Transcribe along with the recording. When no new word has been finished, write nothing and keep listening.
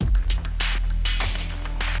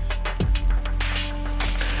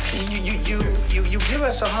You give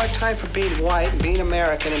us a hard time for being white, being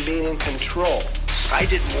American, and being in control. I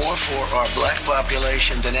did more for our black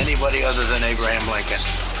population than anybody other than Abraham Lincoln,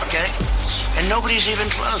 okay? And nobody's even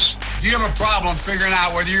close. If you have a problem figuring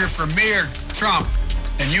out whether you're for me or Trump,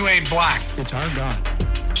 and you ain't black. It's our God,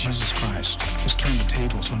 Jesus Christ, has turned the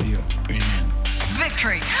tables on you. Amen.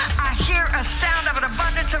 Victory. I hear a sound of an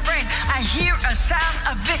abundance of rain. I hear a sound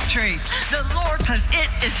of victory. The Lord says it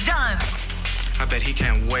is done. I bet he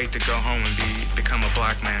can't wait to go home and become a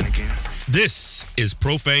black man again. This is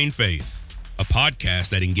Profane Faith, a podcast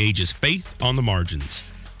that engages faith on the margins.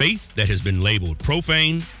 Faith that has been labeled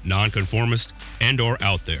profane, nonconformist, and or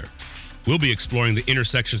out there. We'll be exploring the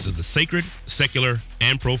intersections of the sacred, secular,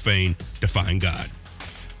 and profane to find God.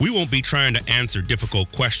 We won't be trying to answer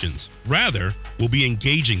difficult questions. Rather, we'll be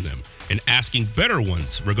engaging them and asking better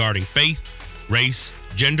ones regarding faith, race,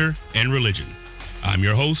 gender, and religion. I'm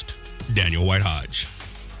your host, Daniel White Hodge.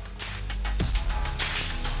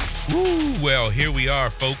 Woo, well, here we are,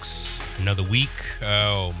 folks. Another week.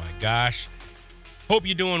 Oh, my gosh. Hope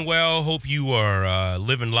you're doing well. Hope you are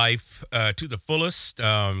living life to the fullest.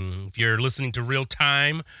 If you're listening to real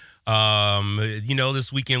time,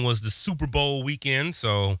 this weekend was the Super Bowl weekend.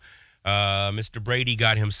 So Mr. Brady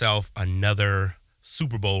got himself another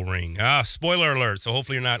Super Bowl ring. Spoiler alert. So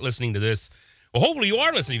hopefully you're not listening to this. Well, hopefully you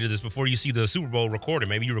are listening to this before you see the Super Bowl recorded.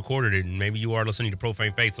 Maybe you recorded it and maybe you are listening to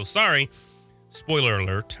Profane Faith. So sorry. Spoiler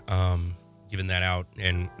alert. Giving that out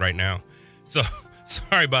and right now. So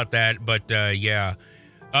sorry about that, but yeah.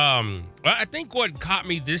 I think what caught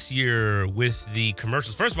me this year with the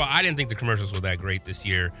commercials, first of all, I didn't think the commercials were that great this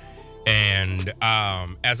year. And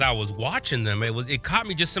as I was watching them, it caught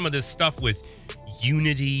me just some of this stuff with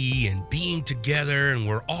unity and being together, and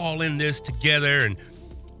we're all in this together. And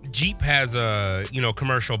Jeep has a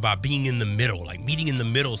commercial about being in the middle, like meeting in the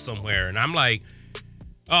middle somewhere. And I'm like,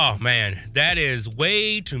 oh man, that is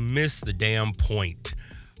way to miss the damn point.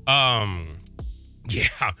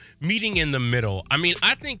 Yeah, meeting in the middle. I mean,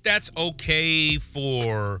 I think that's okay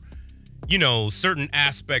for, certain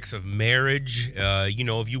aspects of marriage.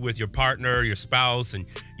 If you with your partner, your spouse, and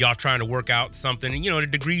y'all trying to work out something, and, the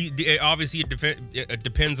degree, obviously it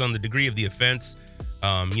depends on the degree of the offense.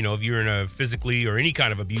 If you're in a physically or any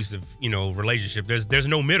kind of abusive, relationship, there's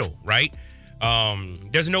no middle, right?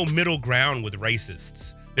 There's no middle ground with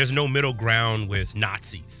racists. There's no middle ground with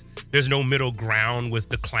Nazis. There's no middle ground with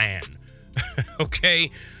the Klan. Okay.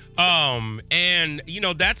 And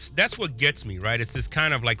that's what gets me, right? It's this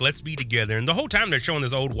kind of like, let's be together. And the whole time they're showing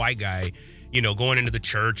this old white guy, going into the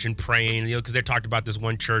church and praying, because they talked about this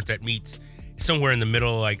one church that meets somewhere in the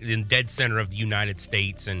middle, like in dead center of the United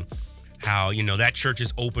States, and how, that church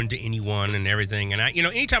is open to anyone and everything. And I,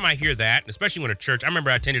 anytime I hear that, especially when I remember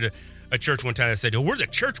I attended a church one time that said, we're the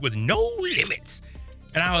church with no limits.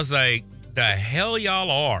 And I was like, the hell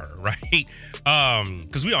y'all are, right?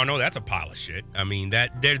 Because we all know that's a pile of shit. I mean,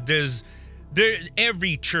 that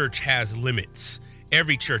every church has limits.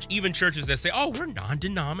 Every church, even churches that say, oh, we're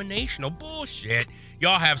non-denominational. Bullshit.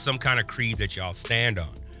 Y'all have some kind of creed that y'all stand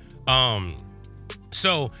on.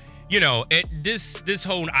 So, this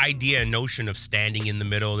whole idea and notion of standing in the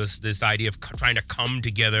middle, this idea of trying to come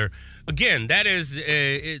together, again, that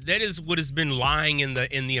is what has been lying in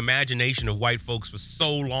the imagination of white folks for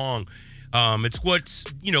so long. It's what's,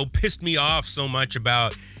 pissed me off so much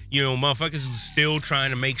about, motherfuckers who's still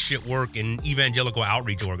trying to make shit work in evangelical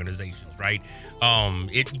outreach organizations, right?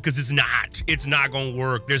 Because it's not going to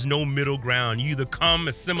work. There's no middle ground. You either come,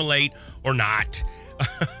 assimilate, or not.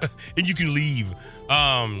 And you can leave.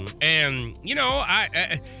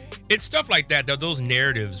 It's stuff like that, those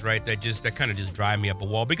narratives, right, that kind of just drive me up a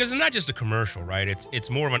wall, because it's not just a commercial, right? It's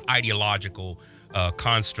more of an ideological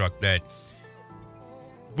construct that,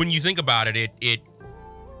 when you think about it, it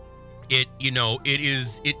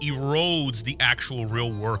erodes the actual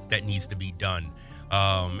real work that needs to be done.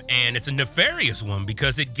 And it's a nefarious one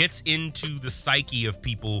because it gets into the psyche of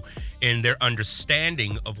people and their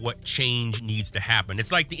understanding of what change needs to happen.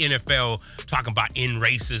 It's like the NFL talking about end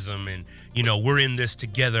racism and, we're in this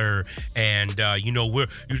together and,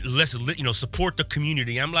 let's support the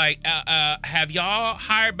community. I'm like, have y'all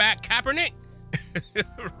hired back Kaepernick?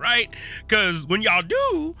 Right? Because when y'all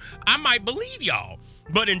do, I might believe y'all.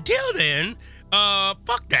 But until then,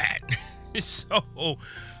 fuck that. So,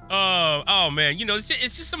 oh man, it's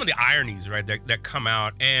just some of the ironies, right, that come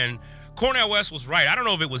out. And Cornel West was right. I don't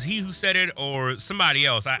know if it was he who said it or somebody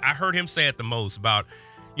else. I heard him say it the most about,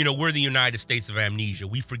 we're the United States of amnesia.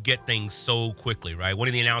 We forget things so quickly, right? One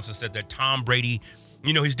of the announcers said that Tom Brady,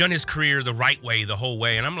 he's done his career the right way, the whole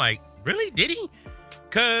way. And I'm like, really? Did he?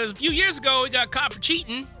 Because a few years ago, he got caught for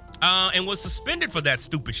cheating. and was suspended for that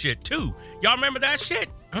stupid shit too. Y'all remember that shit?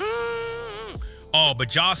 Oh,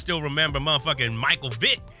 but y'all still remember motherfucking Michael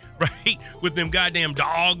Vick, right? With them goddamn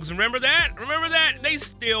dogs. Remember that? Remember that? They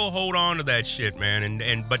still hold on to that shit,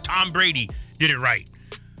 man. But Tom Brady did it right.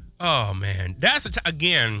 Oh man, that's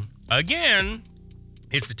again,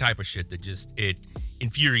 it's the type of shit that just it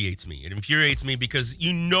infuriates me. It infuriates me because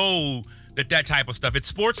you know that type of stuff. It's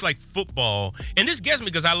sports like football, and this gets me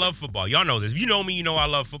because I love football. Y'all know this. If you know me, you know I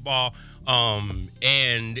love football.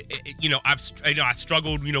 And you know I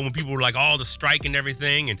struggled. You know when people were like, "Oh, the strike and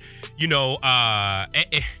everything," and you know,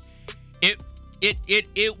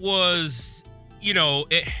 it was, you know,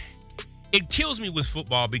 it kills me with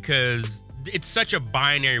football because it's such a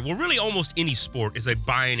binary. Well, really, almost any sport is a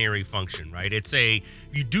binary function, right? It's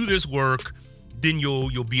you do this work, then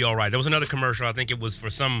you'll be all right. There was another commercial. I think it was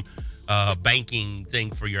for some banking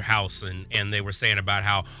thing for your house, and they were saying about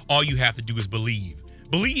how all you have to do is believe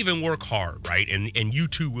and work hard, right? And you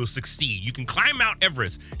too will succeed. You can climb Mount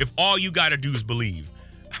Everest if all you got to do is believe.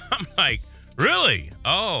 I'm like, really?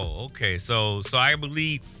 Oh, okay. So I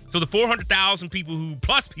believe. So the 400,000 people who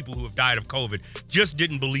have died of COVID just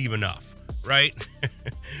didn't believe enough, right?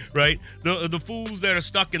 Right? The fools that are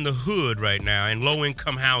stuck in the hood right now in low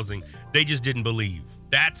income housing, they just didn't believe.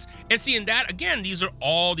 And that again, these are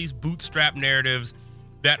all these bootstrap narratives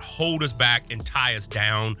that hold us back and tie us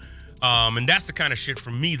down. And that's the kind of shit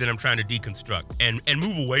for me that I'm trying to deconstruct and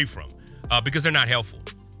move away from, because they're not helpful.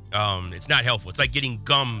 It's not helpful. It's like getting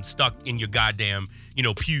gum stuck in your goddamn,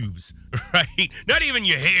 pubes, right? Not even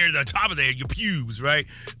your hair, the top of your pubes, right?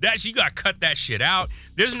 You got to cut that shit out.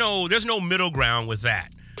 There's no middle ground with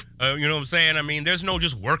that. You know what I'm saying? I mean, there's no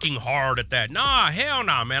just working hard at that. Nah, hell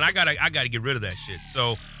nah, man. I gotta get rid of that shit.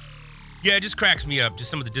 So, yeah, it just cracks me up.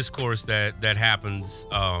 Just some of the discourse that happens,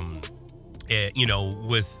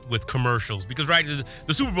 with commercials, because right,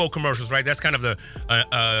 the Super Bowl commercials, right? That's kind of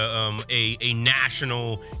a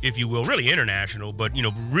national, if you will, really international, but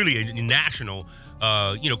really a national,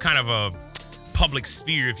 kind of a public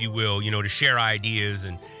sphere, if you will, to share ideas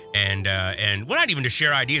and well, not even to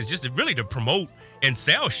share ideas, just to promote and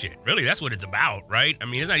sell shit. Really, that's what it's about, right? I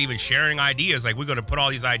mean, it's not even sharing ideas like we're going to put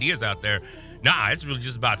all these ideas out there. Nah, it's really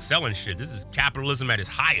just about selling shit. This is capitalism at its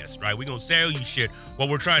highest, right? We're going to sell you shit while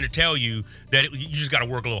we're trying to tell you that you just got to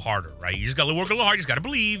work a little harder, right? You just got to work a little harder. You just got to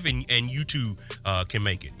believe, and you too can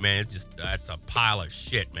make it, man. That's a pile of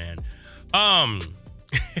shit, man.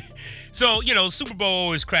 So, Super Bowl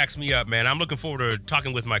always cracks me up, man. I'm looking forward to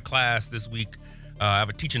talking with my class this week. I have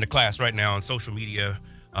a teaching a class right now on social media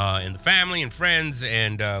and the family and friends,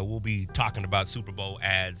 and we'll be talking about Super Bowl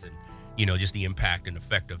ads and, just the impact and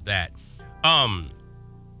effect of that.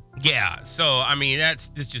 Yeah, so, I mean, it's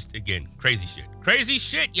just, again, crazy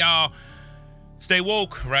shit, y'all. Stay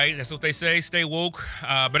woke, right? That's what they say, stay woke.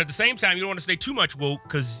 But at the same time, you don't want to stay too much woke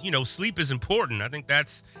because, sleep is important. I think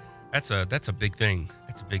that's a big thing.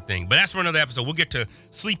 That's a big thing. But that's for another episode. We'll get to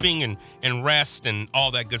sleeping and rest and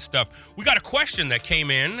all that good stuff. We got a question that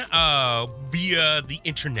came in via the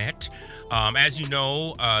internet. As you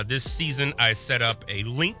know, this season I set up a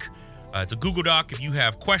link. It's a Google Doc. If you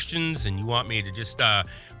have questions and you want me to just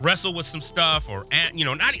wrestle with some stuff, or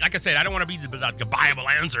not, like I said, I don't want to be the Bible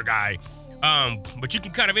answer guy. But you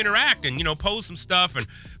can kind of interact and pose some stuff and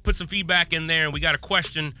put some feedback in there. And we got a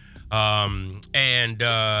question. It's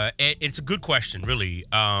a good question, really.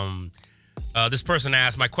 This person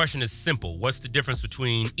asked, my question is simple. What's the difference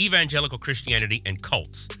between evangelical Christianity and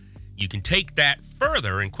cults? You can take that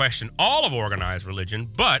further and question all of organized religion,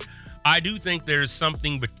 but I do think there's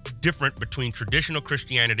something different between traditional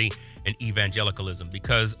Christianity and evangelicalism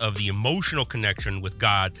because of the emotional connection with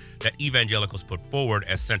God that evangelicals put forward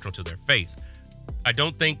as central to their faith. I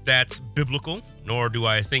don't think that's biblical, nor do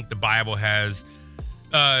I think the Bible has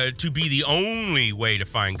to be the only way to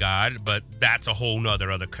find God, but that's a whole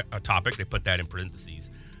nother topic. They put that in parentheses.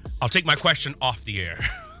 I'll take my question off the air.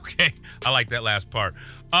 Okay, I like that last part.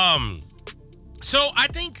 So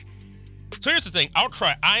here's the thing. I'll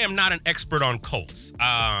try. I am not an expert on cults.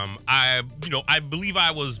 I believe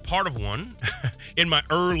I was part of one in my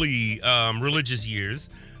early religious years.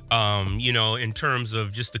 In terms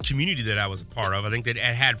of just the community that I was a part of. I think that it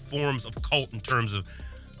had forms of cult in terms of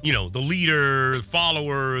the leader,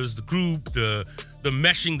 followers, the group, the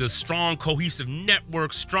meshing, the strong cohesive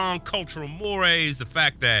network, strong cultural mores, the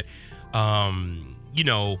fact that,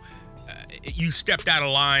 you stepped out of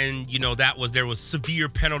line, there was severe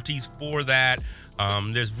penalties for that.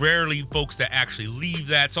 There's rarely folks that actually leave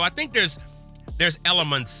that. So I think there's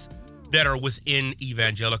elements that are within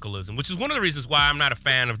evangelicalism, which is one of the reasons why I'm not a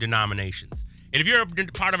fan of denominations. And if you're a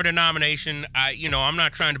part of a denomination, I'm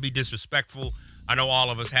not trying to be disrespectful. I know all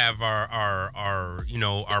of us have our you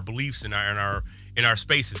know, our beliefs in our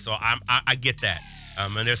spaces. So I get that.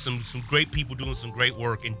 And there's some great people doing some great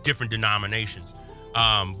work in different denominations.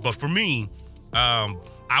 But for me,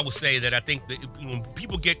 I would say that I think that when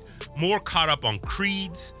people get more caught up on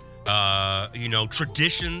creeds, you know,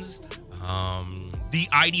 traditions, the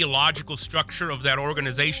ideological structure of that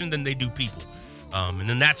organization than they do people. And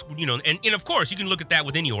then that's, you know, and of course you can look at that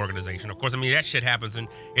with any organization. Of course, I mean, that shit happens in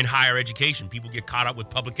higher education. People get caught up with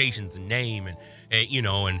publications and name and you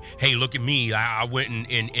know, and hey, look at me. I went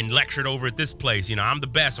and lectured over at this place. You know, I'm the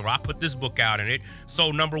best, or I put this book out and it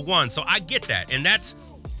sold #1. So I get that. And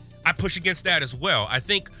I push against that as well. I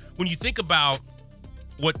think when you think about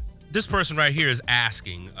what this person right here is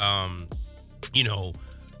asking, you know,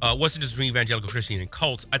 what's the difference between evangelical Christianity and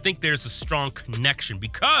cults? I think there's a strong connection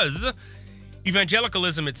because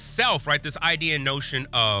evangelicalism itself, right, this idea and notion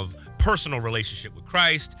of personal relationship with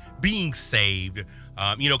Christ, being saved,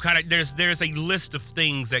 you know, kind of there's a list of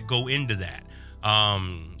things that go into that.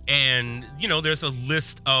 And, you know, there's a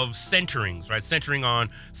list of centerings, right? Centering on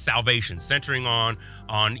salvation, centering on,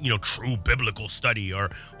 you know, true biblical study or,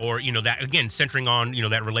 you know, that, again, centering on, you know,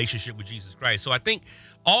 that relationship with Jesus Christ. So I think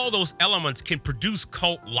all those elements can produce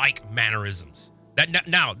cult-like mannerisms.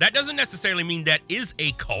 Now, that doesn't necessarily mean that is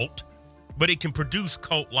a cult, but it can produce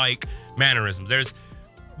cult-like mannerisms. There's,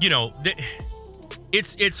 you know,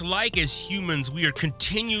 it's like as humans, we are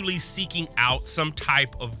continually seeking out some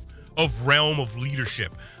type of realm of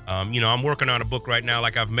leadership. You know, I'm working on a book right now,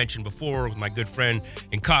 like I've mentioned before, with my good friend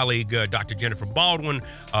and colleague, Dr. Jennifer Baldwin,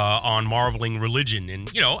 on marveling religion.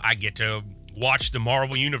 And, you know, I get to watch the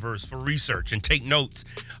Marvel Universe for research and take notes.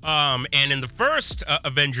 And in the first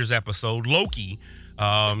Avengers episode, Loki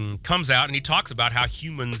comes out and he talks about how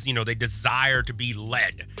humans, you know, they desire to be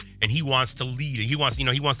led, and he wants to lead. He wants, you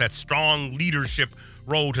know, he wants that strong leadership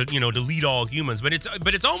role to, you know, to lead all humans. But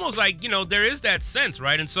it's almost like, you know, there is that sense,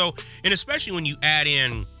 right? And so, and especially when you add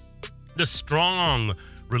in the strong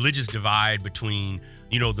religious divide between,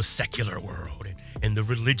 you know, the secular world and the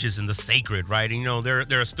religious and the sacred, right? And, you know, there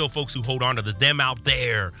are still folks who hold on to the them out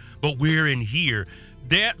there, but we're in here.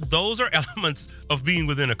 Those are elements of being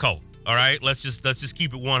within a cult. All right, let's just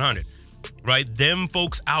keep it 100, right? Them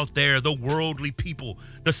folks out there, the worldly people,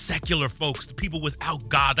 the secular folks, the people without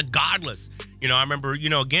God, the godless. You know, I remember, you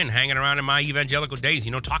know, again, hanging around in my evangelical days,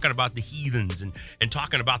 you know, talking about the heathens and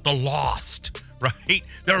talking about the lost, right?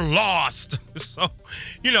 They're lost. So,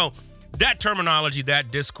 you know, that terminology, that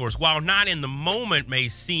discourse, while not in the moment may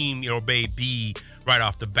seem, you know, may be right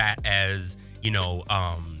off the bat as, you know,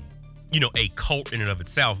 a cult in and of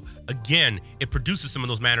itself. Again, it produces some of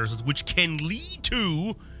those mannerisms which can lead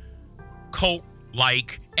to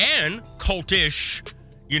cult-like and cultish,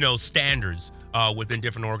 you know, standards within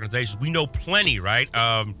different organizations. We know plenty, right?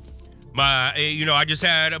 I just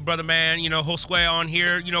had a brother man, you know, Josue on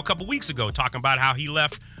here, you know, a couple weeks ago talking about how he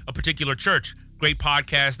left a particular church. Great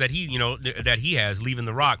podcast that he has, Leaving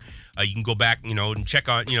the Rock. You can go back, you know, and check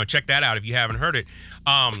that out if you haven't heard it.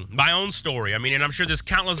 My own story. I mean, and I'm sure there's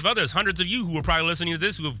countless of others, hundreds of you who are probably listening to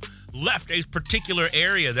this who have left a particular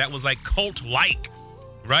area that was like cult-like,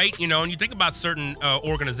 right? You know, and you think about certain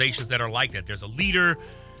organizations that are like that. There's a leader,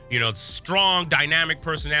 you know, strong, dynamic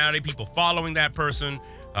personality, people following that person,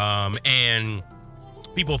 and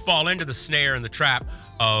people fall into the snare and the trap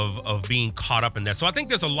of being caught up in that. So I think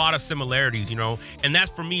there's a lot of similarities, you know, and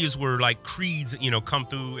that for me is where like creeds, you know, come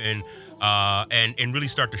through and really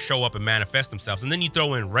start to show up and manifest themselves. And then you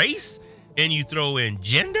throw in race and you throw in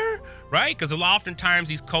gender, right? Because oftentimes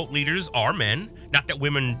these cult leaders are men. Not that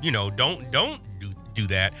women, you know, don't do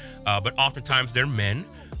that, but oftentimes they're men.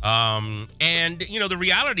 And you know, the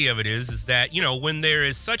reality of it is that, you know, when there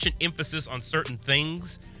is such an emphasis on certain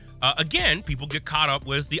things, again, people get caught up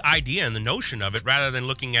with the idea and the notion of it rather than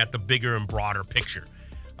looking at the bigger and broader picture.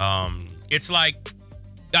 It's like,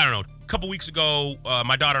 I don't know, a couple weeks ago,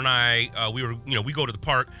 my daughter and I, we go to the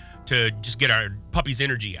park to just get our puppy's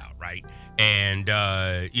energy out, right? And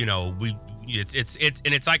you know,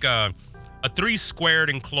 it's like a 3 squared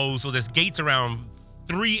enclosed, so there's gates around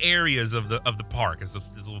 3 areas of the park. It's a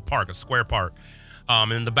little park, a square park.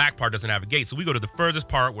 And the back part doesn't have a gate. So we go to the furthest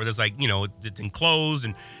part where there's like, you know, it's enclosed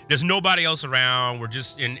and there's nobody else around. We're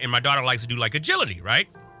just, and my daughter likes to do like agility, right?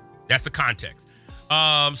 That's the context.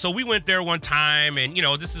 So we went there one time and, you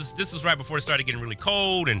know, this is right before it started getting really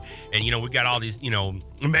cold and, you know, we got all these, you know,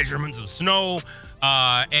 measurements of snow.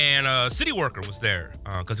 And a city worker was there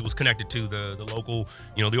because it was connected to the local,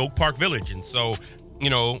 you know, the Oak Park Village. And so, you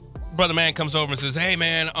know, brother man comes over and says, hey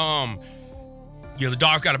man, you know, the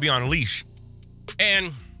dog's got to be on a leash.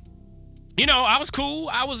 And, you know, I was cool.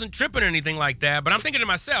 I wasn't tripping or anything like that. But I'm thinking to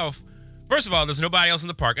myself, First of all, there's nobody else in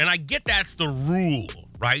the park. And I get that's the rule,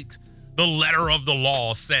 right? The letter of the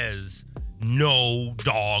law says no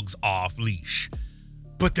dogs off leash.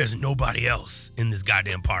 But there's nobody else in this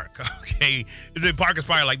goddamn park, okay? The park is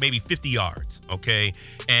probably like maybe 50 yards, okay?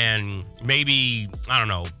 And maybe, I don't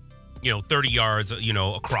know, 30 yards,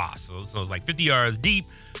 across. So it's like 50 yards deep,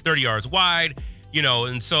 30 yards wide,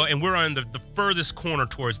 and we're on the furthest corner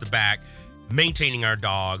towards the back, maintaining our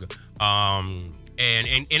dog. And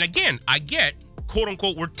again, I get, quote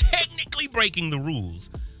unquote, we're technically breaking the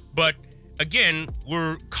rules, but again,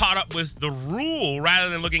 we're caught up with the rule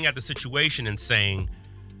rather than looking at the situation and saying,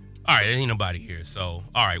 all right, there ain't nobody here, so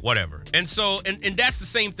all right, whatever. And so, and that's the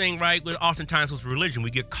same thing, right? Oftentimes with religion,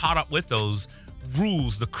 we get caught up with those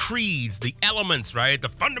rules, the creeds, the elements, right? The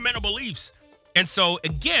fundamental beliefs. And so,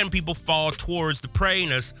 again, people fall towards the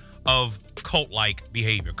prayness of cult-like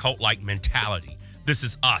behavior, cult-like mentality. This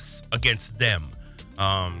is us against them.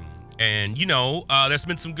 There's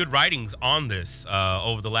been some good writings on this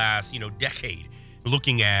over the last, decade,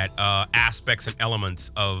 looking at aspects and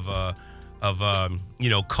elements of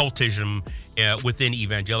cultism within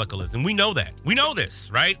evangelicalism. We know that. We know this,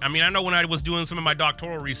 right? I mean, I know when I was doing some of my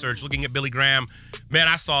doctoral research, looking at Billy Graham, man,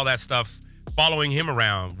 I saw that stuff following him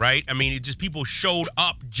around, right? I mean, it just people showed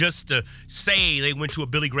up just to say they went to a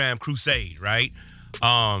Billy Graham crusade, right?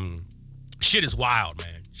 Shit is wild,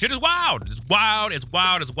 man. Shit is wild. It's wild. It's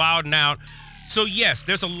wild. It's wilding out. So yes,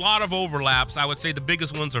 there's a lot of overlaps. I would say the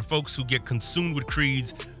biggest ones are folks who get consumed with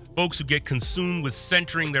creeds, folks who get consumed with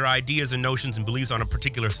centering their ideas and notions and beliefs on a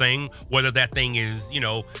particular thing, whether that thing is,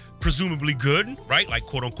 presumably good, right? Like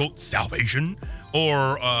quote unquote salvation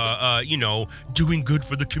or, doing good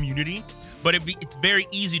for the community. But it's very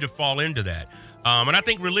easy to fall into that. And I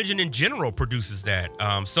think religion in general produces that.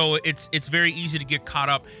 So it's very easy to get caught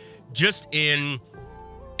up just in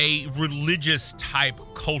a religious type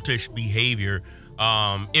cultish behavior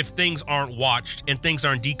if things aren't watched and things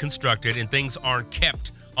aren't deconstructed and things aren't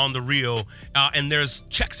kept on the real, and there's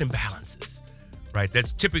checks and balances, right?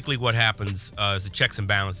 That's typically what happens as the checks and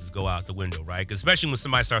balances go out the window, right? Especially when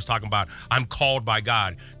somebody starts talking about, I'm called by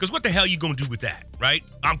God. Because what the hell you gonna do with that, right?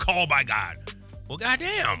 I'm called by God. Well,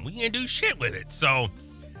 goddamn, we can't do shit with it. So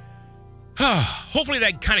hopefully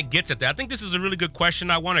that kind of gets at that. I think this is a really good question.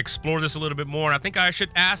 I want to explore this a little bit more, and I think I should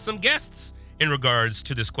ask some guests in regards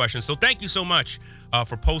to this question. So thank you so much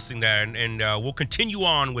for posting that, and we'll continue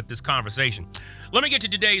on with this conversation. Let me get to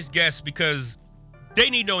today's guests because they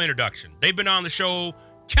need no introduction. They've been on the show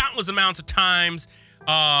countless amounts of times,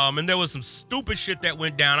 and there was some stupid shit that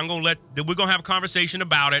went down. We're gonna have a conversation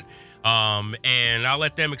about it, and I'll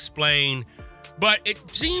let them explain. But it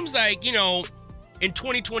seems like, in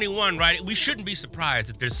 2021, right, we shouldn't be surprised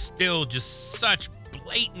that there's still just such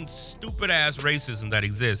blatant, stupid-ass racism that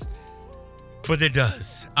exists. But it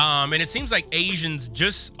does. And it seems like Asians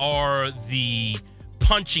just are the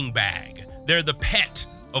punching bag. They're the pet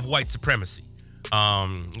of white supremacy.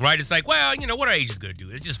 Right? It's like, well, what are Asians going to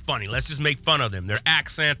do? It's just funny. Let's just make fun of them. Their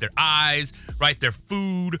accent, their eyes, right? Their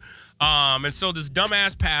food. And so this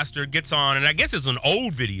dumbass pastor gets on, and I guess it's an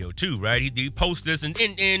old video too, right? He posts this, and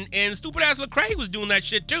stupid ass Lecrae was doing that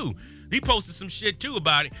shit too. He posted some shit too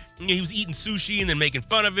about it. He was eating sushi and then making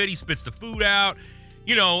fun of it. He spits the food out.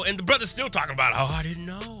 And the brother's still talking about, oh, I didn't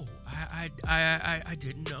know. I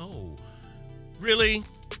didn't know. Really?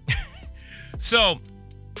 So,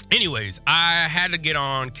 anyways, I had to get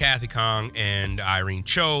on Kathy Kong and Irene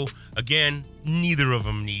Cho. Again, neither of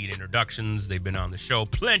them need introductions. They've been on the show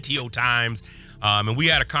plenty of times. And we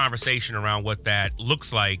had a conversation around what that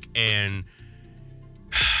looks like and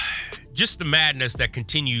just the madness that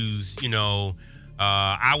continues,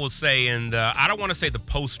 I will say I don't want to say the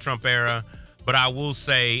post-Trump era, but I will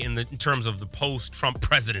say in terms of the post-Trump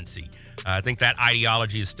presidency, I think that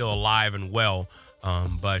ideology is still alive and well.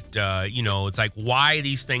 But it's like why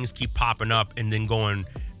these things keep popping up and then going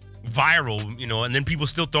viral, and then people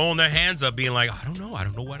still throwing their hands up being like, I don't know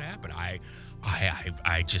what happened. I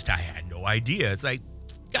had no idea. It's like,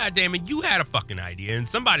 God damn it, you had a fucking idea and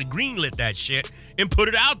somebody greenlit that shit and put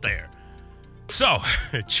it out there. So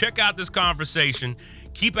check out this conversation.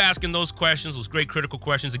 Keep asking those questions, those great critical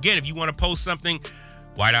questions. Again, if you want to post something,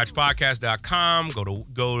 whitearchpodcast.com,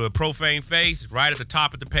 go to Profane Faith, right at the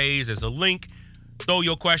top of the page. There's a link. Throw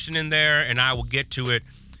your question in there and I will get to it.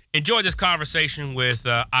 Enjoy this conversation with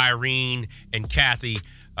Irene and Kathy.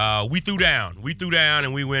 We threw down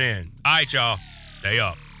and we went in. All right, y'all, stay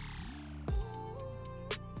up.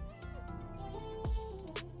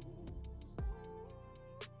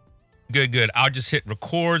 Good. I'll just hit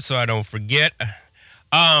record so I don't forget.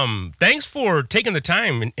 Thanks for taking the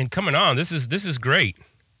time and coming on. This is great.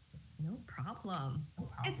 No problem.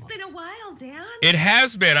 It's been a while, Dan. It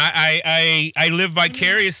has been. I live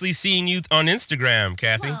vicariously seeing you on Instagram,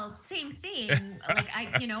 Kathy. Well, same thing. Like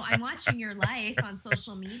I'm watching your life on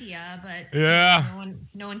social media, but yeah,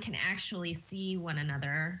 no one can actually see one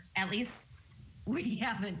another. At least we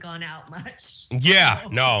haven't gone out much. Yeah, so.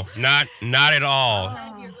 No, not at all.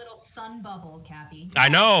 Out of your little sun bubble, Kathy. I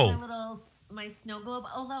know. My snow globe.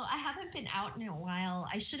 Although I haven't been out in a while,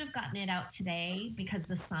 I should have gotten it out today because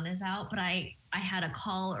the sun is out. But I had a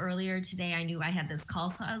call earlier today. I knew I had this call,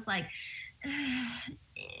 so I was like.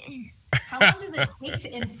 How long does it take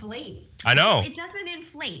to inflate? I know. It doesn't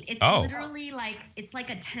inflate. It's literally it's like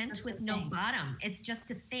a tent with no bottom. It's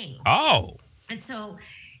just a thing. Oh. And so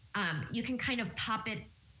you can kind of pop it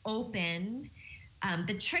open.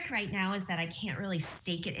 The trick right now is that I can't really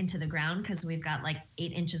stake it into the ground because we've got like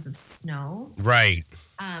 8 inches of snow. Right.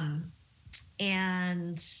 And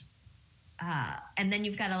then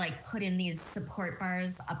you've got to like put in these support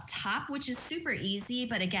bars up top, which is super easy.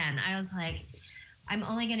 But again, I was like, I'm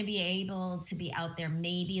only going to be able to be out there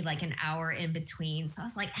maybe like an hour in between. So I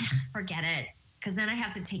was like, forget it. Because then I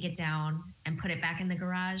have to take it down and put it back in the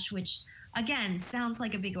garage, which again, sounds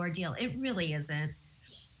like a big ordeal. It really isn't.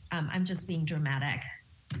 I'm just being dramatic.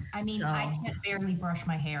 I mean, I can't barely brush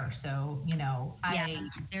my hair, so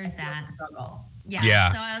there's that struggle.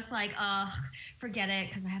 Yeah. So I was like, oh, forget it,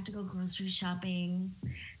 because I have to go grocery shopping,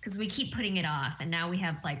 because we keep putting it off, and now we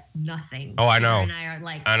have like nothing. Oh, I know. And I are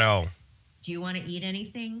like, I know. Do you want to eat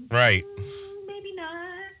anything? Right. Maybe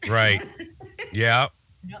not. Right. Yeah.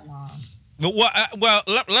 Not long. But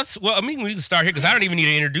I mean, we can start here because I don't even need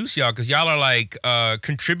to introduce y'all because y'all are like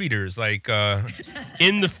contributors, like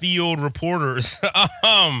in the field reporters.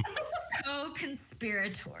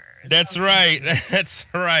 Co-conspirators. That's right. That's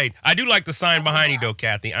right. I do like the sign behind you, though,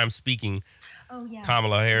 Kathy. I'm speaking. Oh yeah.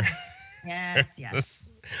 Kamala here. Yes.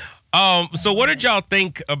 So what did y'all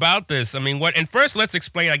think about this? I mean, and first let's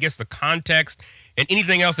explain, I guess, the context and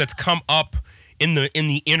anything else that's come up in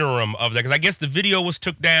the interim of that, because I guess the video was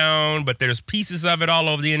took down, but there's pieces of it all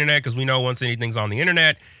over the internet, because we know once anything's on the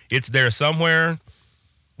internet, it's there somewhere.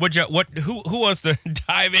 Who wants to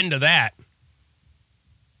dive into that?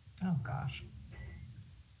 Oh gosh.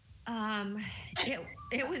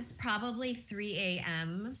 It was probably 3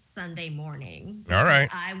 a.m. Sunday morning. All right.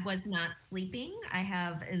 I was not sleeping. I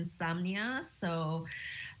have insomnia, so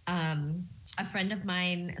a friend of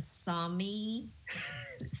mine saw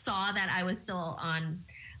that I was still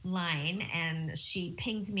online, and she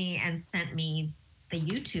pinged me and sent me the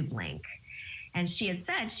YouTube link. And she had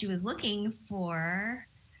said she was looking for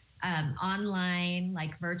online,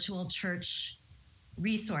 like virtual church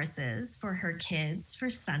resources for her kids for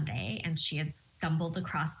Sunday. And she had stumbled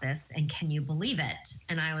across this, and can you believe it?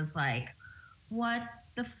 And I was like, what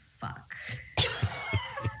the fuck?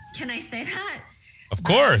 Can I say that? Of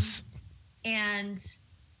course. And,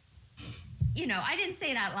 I didn't say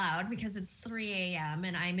it out loud because it's 3 a.m.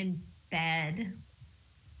 and I'm in bed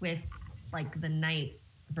with like the night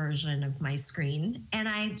version of my screen. And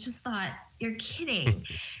I just thought, you're kidding.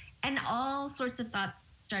 And all sorts of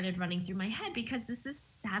thoughts started running through my head because this is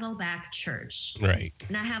Saddleback Church. Right.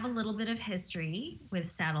 And I have a little bit of history with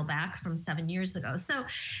Saddleback from 7 years ago. So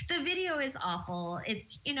the video is awful.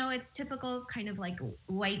 It's, it's typical kind of like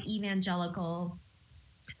white evangelical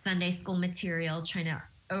Sunday school material, trying to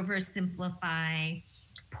oversimplify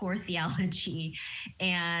poor theology.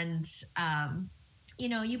 And,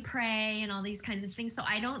 you pray and all these kinds of things. So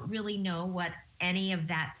I don't really know what any of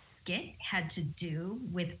that skit had to do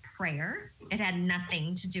with prayer. It had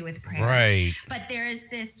nothing to do with prayer. Right. But there is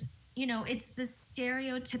this, it's the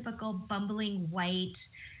stereotypical bumbling white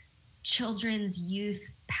children's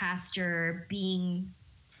youth pastor being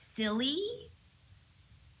silly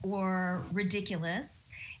or ridiculous.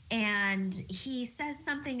 And he says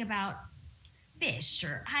something about fish,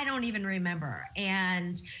 or I don't even remember.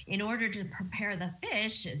 And in order to prepare the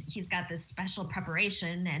fish, he's got this special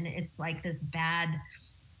preparation, and it's like this bad,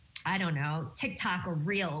 I don't know, TikTok or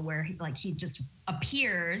reel where he just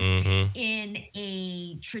appears in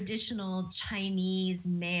a traditional Chinese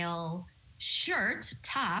male shirt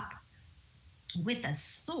top with a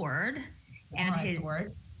sword and his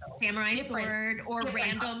samurai sword or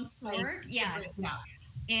random sword. Yeah.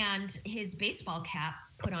 And his baseball cap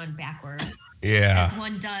put on backwards. Yeah. As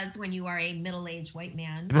one does when you are a middle-aged white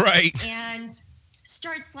man. Right. And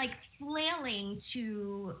starts like flailing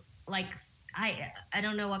to like, I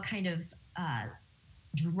don't know what kind of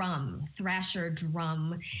thrasher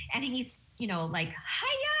drum. And he's, like,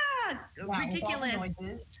 hiya, ridiculous,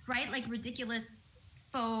 right? Like ridiculous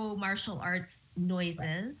faux martial arts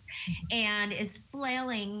noises, and is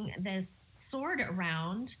flailing this sword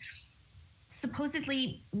around.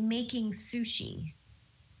 supposedly making sushi,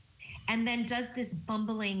 and then does this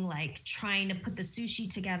bumbling, like trying to put the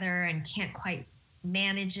sushi together and can't quite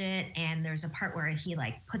manage it. And there's a part where he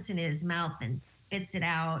like puts it in his mouth and spits it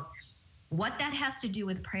out. What that has to do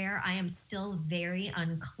with prayer, I am still very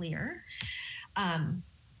unclear.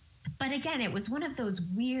 But again, it was one of those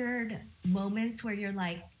weird moments where you're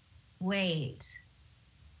like, wait,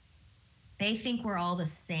 they think we're all the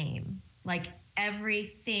same. Like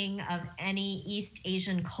everything of any East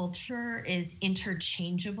Asian culture is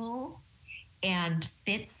interchangeable and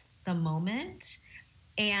fits the moment.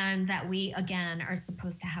 And that we, again, are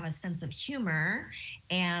supposed to have a sense of humor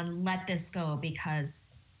and let this go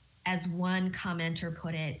because, as one commenter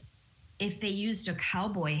put it, if they used a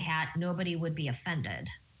cowboy hat, nobody would be offended.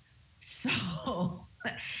 So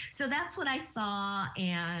that's what I saw.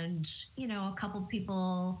 And, you know, a couple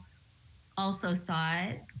people also saw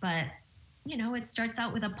it, but, you know, it starts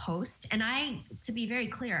out with a post. And to be very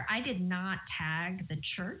clear, I did not tag the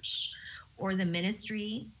church or the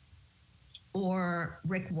ministry or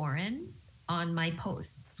Rick Warren on my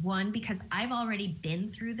posts. One, because I've already been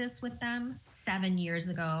through this with them 7 years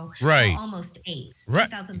ago. Right. Well, almost 8, right.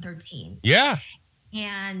 2013. Yeah.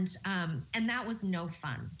 And that was no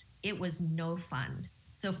fun. It was no fun.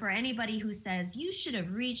 So for anybody who says you should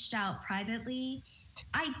have reached out privately,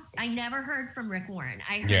 I never heard from Rick Warren.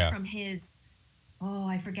 I heard from his,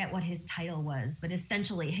 I forget what his title was, but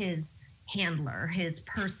essentially his handler, his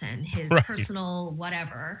person, his personal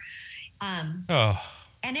whatever.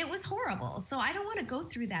 And it was horrible. So I don't want to go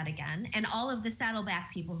through that again. And all of the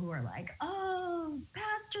Saddleback people who are like, oh,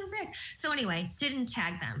 Pastor Rick. So anyway, didn't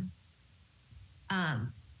tag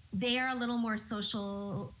them. They are a little more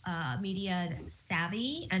social media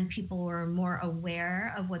savvy, and people were more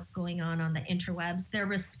aware of what's going on the interwebs. Their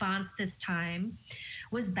response this time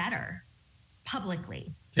was better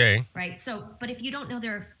publicly. Okay. Right. So, but if you don't know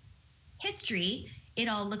their history, it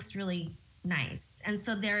all looks really nice. And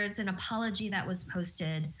so there's an apology that was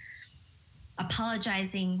posted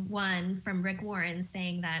apologizing, one from Rick Warren,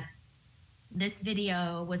 saying that this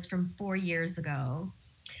video was from 4 years ago.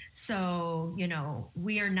 So, you know,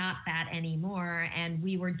 we are not that anymore. And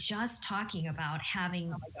we were just talking about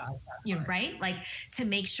having, you know, right? Like to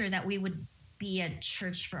make sure that we would be a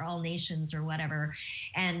church for all nations or whatever.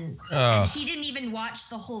 And he didn't even watch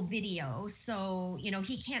the whole video. So, you know,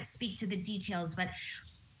 he can't speak to the details, but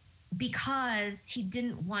because he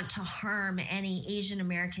didn't want to harm any Asian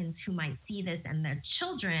Americans who might see this and their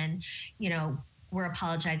children, you know, we're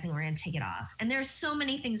apologizing, we're going to take it off. And there's so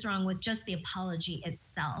many things wrong with just the apology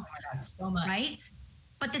itself. Oh my God, so much. Right?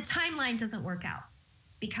 But the timeline doesn't work out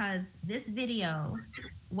because this video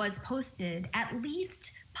was posted, at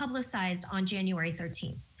least publicized on January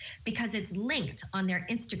 13th, because it's linked on their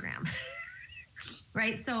Instagram,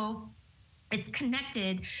 right? So it's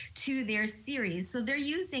connected to their series. So they're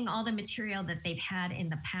using all the material that they've had in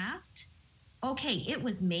the past. Okay, it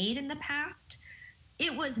was made in the past.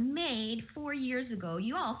 It was made 4 years ago.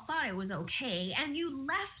 You all thought it was okay, and you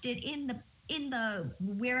left it in the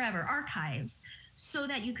wherever archives so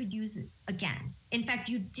that you could use it again. In fact,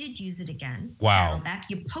 you did use it again. Wow. Saddleback.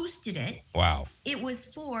 You posted it. Wow. It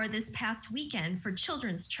was for this past weekend for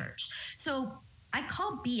Children's Church. So I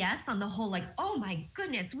call BS on the whole, like, oh my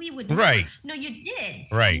goodness, we would never. Right. No, you did.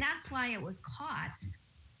 Right. And that's why it was caught.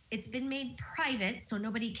 It's been made private, so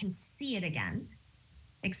nobody can see it again,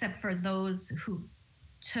 except for those who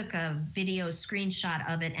took a video screenshot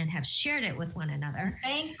of it and have shared it with one another.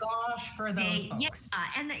 Thank gosh for those folks. Yeah,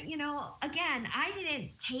 and you know, again, I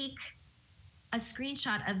didn't take a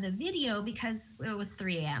screenshot of the video because it was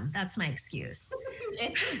 3 a.m. That's my excuse.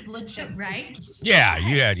 It's legit, right? Yeah,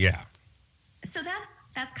 you had, yeah. So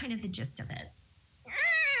that's kind of the gist of it.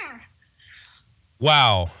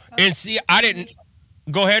 Wow. And see, I didn't.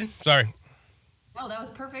 Go ahead. Sorry. Oh, that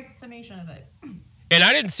was perfect summation of it. And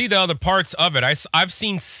I didn't see the other parts of it. I've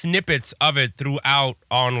seen snippets of it throughout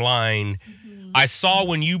online. Mm-hmm. I saw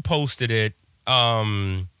when you posted it,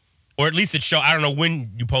 or at least it showed. I don't know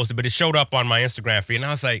when you posted, but it showed up on my Instagram feed, and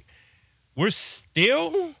I was like, "We're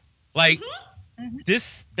still like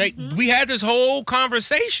this. Like we had this whole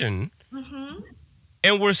conversation,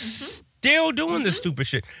 and we're still doing this stupid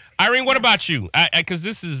shit." Irene, what about you? Because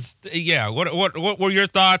this is What were your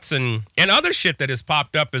thoughts and other shit that has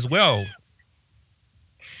popped up as well?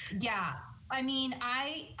 Yeah, I mean,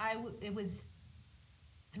 it was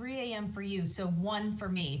 3 a.m. for you, so 1 for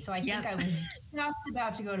me. So I think I was just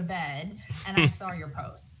about to go to bed, and I saw your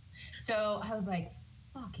post. So I was like,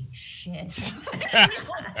 fucking shit. Bad.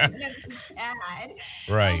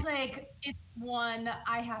 I was like, it's 1,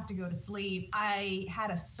 I have to go to sleep. I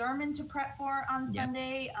had a sermon to prep for on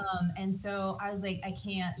Sunday. And so I was like, I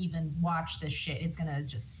can't even watch this shit. It's going to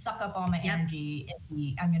just suck up all my energy.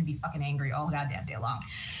 I'm going to be fucking angry all goddamn day long.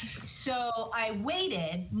 So I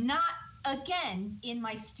waited, not again in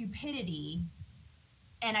my stupidity.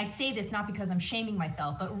 And I say this not because I'm shaming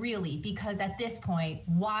myself, but really because at this point,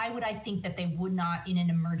 why would I think that they would not, in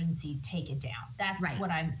an emergency, take it down? That's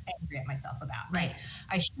what I'm angry at myself about. Right.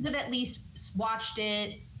 I should have at least watched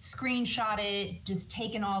it, screenshot it, just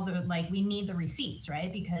taken all the, like, we need the receipts,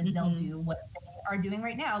 right? Because they'll do what they are doing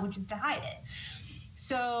right now, which is to hide it.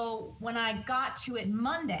 So when I got to it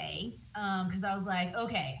Monday, because I was like,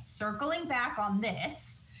 okay, circling back on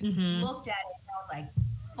this, looked at it, and I was like,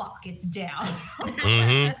 fuck, it's down.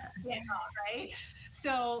 Down, right?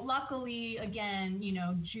 So luckily, again, you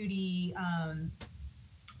know, Judy,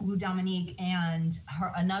 Lou Dominique, and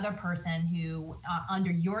another person who,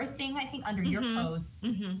 under your thing, I think, under your post,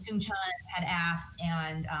 Soon Chun had asked,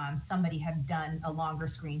 and somebody had done a longer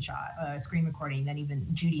screen recording than even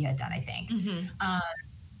Judy had done, I think.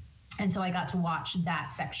 And so I got to watch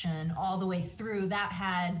that section all the way through. That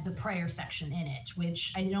had the prayer section in it,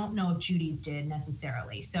 which I don't know if Judy's did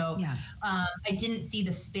necessarily. So I didn't see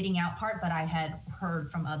the spitting out part, but I had heard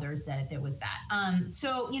from others that there was that.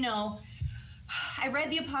 So, you know, I read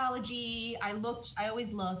the apology. I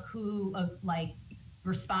always look who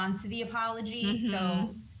responds to the apology.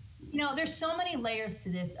 So, you know, there's so many layers to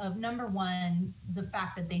this of, number one, the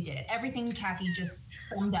fact that they did it. Everything Kathy just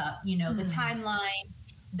summed up, you know, the timeline,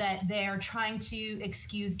 that they're trying to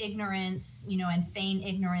excuse ignorance, you know, and feign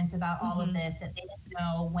ignorance about all of this, that they didn't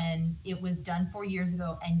know when it was done 4 years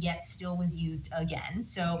ago and yet still was used again.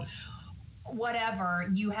 So whatever,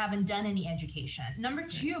 you haven't done any education. Number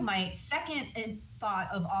two, my second thought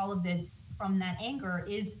of all of this from that anger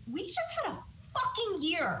is we just had a fucking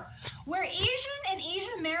year where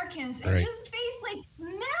Asian Americans have just faced like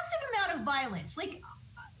massive amount of violence.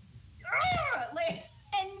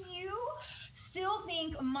 And you still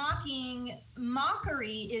think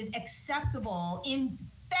mockery is acceptable in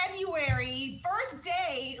February,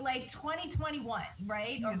 birthday, like 2021,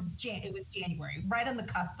 right? Or it was January, right on the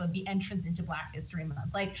cusp of the entrance into Black History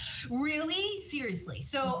Month. Like, really? Seriously.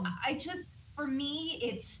 So for me,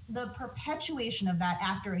 it's the perpetuation of that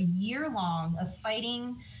after a year long of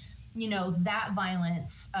fighting, you know, that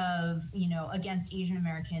violence of, you know, against Asian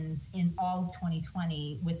Americans in all of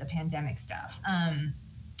 2020 with the pandemic stuff.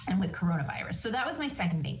 And with coronavirus. So that was my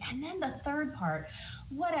second thing. And then the third part,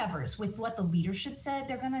 whatever's with what the leadership said,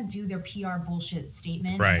 they're going to do their PR bullshit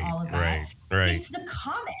statement and all of that. It's the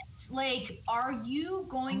comments. Like, are you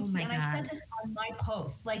going to, and I said this on my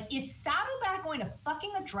post, like, is Saddleback going to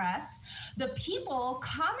fucking address the people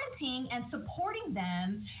commenting and supporting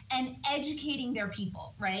them and educating their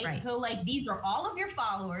people, right? So, like, these are all of your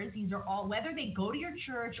followers. These are all, whether they go to your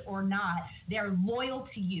church or not, they're loyal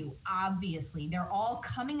to you, obviously. They're all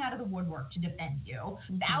coming out of the woodwork to defend you.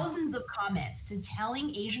 Thousands of comments to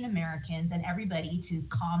telling Asian Americans and everybody to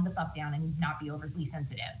calm the fuck down and not be overly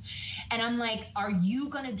sensitive. And I'm like, are you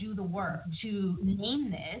going to do the work to name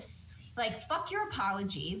this? Like, fuck your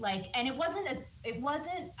apology. Like, and it wasn't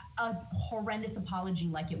a horrendous apology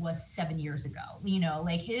like it was 7 years ago, you know,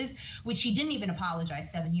 like which he didn't even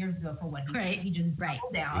apologize 7 years ago for what he did. He just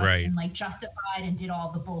doubled down and like justified and did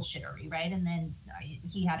all the bullshittery, right? And then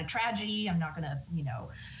he had a tragedy. I'm not going to, you know,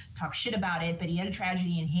 talk shit about it, but he had a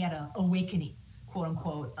tragedy and he had an awakening, quote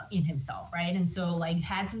unquote, in himself, right? And so, like,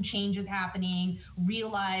 had some changes happening,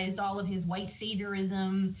 realized all of his white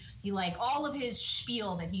saviorism, he, like, all of his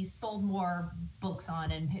spiel that he's sold more books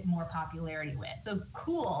on and hit more popularity with. So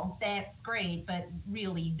cool, that's great, but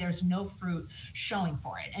really there's no fruit showing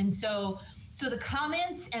for it. And so the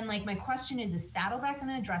comments, and like my question is Saddleback going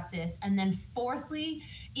to address this? And then fourthly,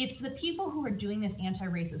 it's the people who are doing this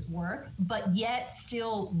anti-racist work, but yet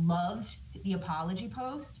still loved the apology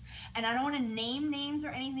post. And I don't want to name names or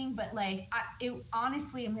anything, but like,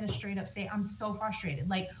 honestly, I'm going to straight up say I'm so frustrated.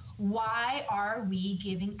 Like, why are we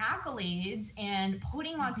giving accolades and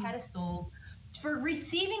putting on pedestals for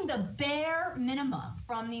receiving the bare minimum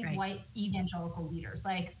from these white evangelical leaders?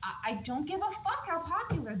 Like, I don't give a fuck how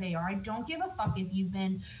popular they are. I don't give a fuck if you've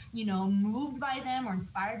been, you know, moved by them or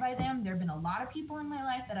inspired by them. There have been a lot of people in my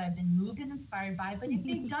life that I've been moved and inspired by, but if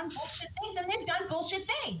they've done bullshit things, and they've done bullshit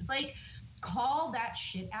things, like, call that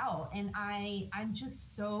shit out. And I'm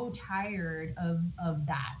just so tired of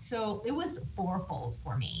that. So it was fourfold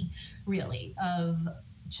for me, really, of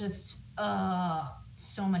just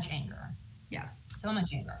so much anger. Yeah, so much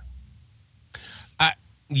anger.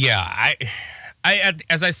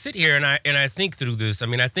 as I sit here and I think through this, I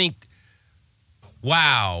mean, I think,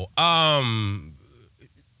 wow,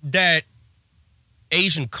 that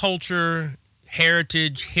Asian culture,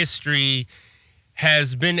 heritage, history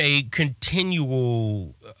has been a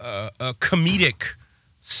continual comedic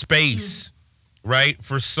space, right,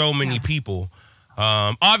 for so many people.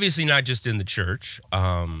 Obviously not just in the church.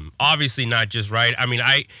 Obviously not just right. I mean,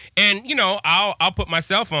 I'll put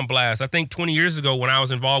myself on blast. I think 20 years ago when I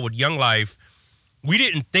was involved with Young Life, we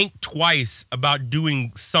didn't think twice about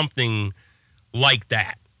doing something like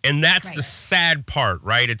that. And that's the sad part,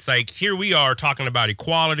 right? It's like, here we are talking about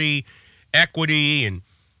equality, equity, and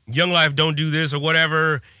Young Life don't do this or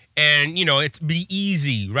whatever. And, it's be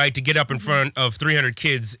easy, right, to get up in front of 300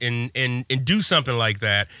 kids and do something like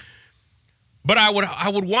that. But I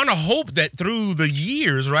would want to hope that through the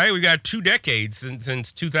years, right, we got 2 decades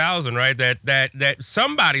since 2000, right, that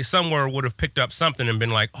somebody somewhere would have picked up something and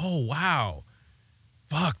been like, oh, wow,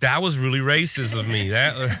 fuck, that was really racist of me.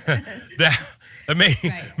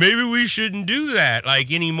 Maybe we shouldn't do that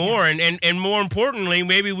like anymore. And more importantly,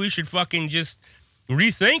 maybe we should fucking just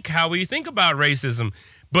rethink how we think about racism.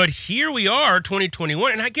 But here we are,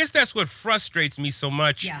 2021, and I guess that's what frustrates me so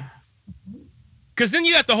much. Yeah. Because then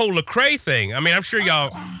you got the whole Lecrae thing. I mean, I'm sure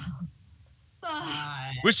y'all,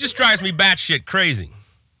 which just drives me batshit crazy.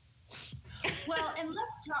 Well, and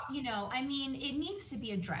let's talk, I mean, it needs to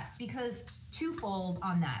be addressed because twofold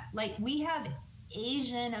on that. Like, we have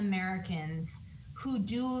Asian Americans who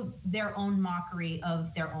do their own mockery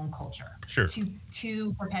of their own culture. Sure.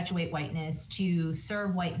 To perpetuate whiteness, to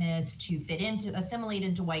serve whiteness, to assimilate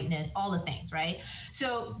into whiteness, all the things, right?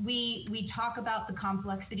 So we talk about the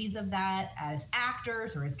complexities of that as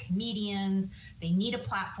actors or as comedians. They need a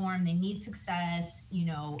platform, they need success,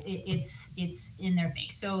 it's in their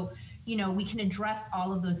face. So, we can address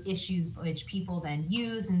all of those issues which people then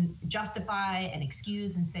use and justify and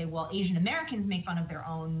excuse and say, well, Asian Americans make fun of their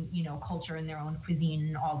own, culture and their own cuisine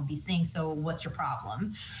and all of these things. So what's your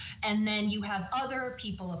problem? And then you have other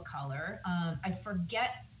people of color.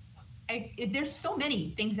 There's so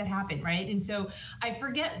many things that happen, right? And so I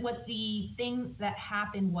forget what the thing that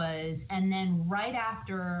happened was, and then right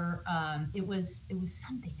after it was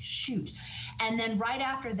something, shoot. And then right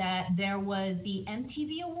after that, there was the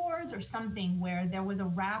MTV Awards or something where there was a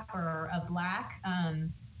rapper, a black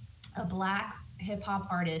hip hop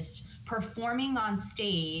artist performing on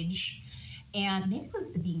stage. And maybe it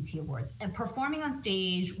was the BET Awards, and performing on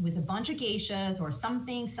stage with a bunch of geishas or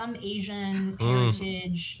something, some Asian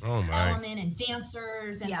heritage element and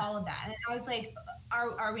dancers and all of that. And I was like,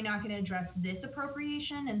 are we not going to address this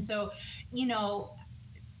appropriation? And so,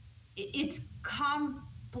 it's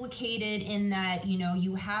complicated in that,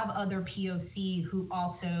 you have other POC who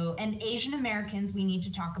also, and Asian Americans, we need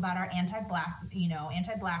to talk about our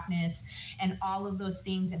anti-blackness and all of those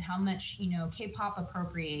things and how much, K-pop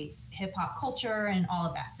appropriates hip-hop culture and all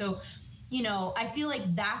of that. So, I feel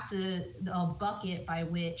like that's a bucket by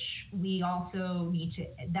which we also need to,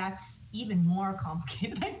 that's even more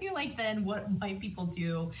complicated, I feel like, than what white people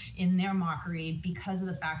do in their mockery, because of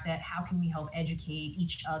the fact that how can we help educate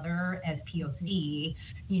each other as POC,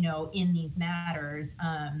 in these matters.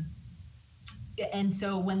 And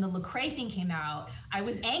so when the Lecrae thing came out, I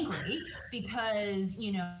was angry because,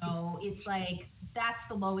 it's like, that's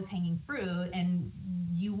the lowest hanging fruit. And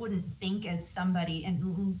you wouldn't think as somebody, and,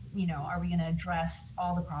 are we going to address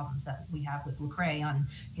all the problems that we have with Lecrae on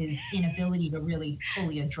his inability to really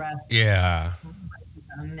fully address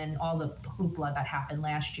and all the hoopla that happened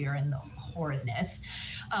last year and the horridness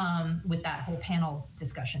with that whole panel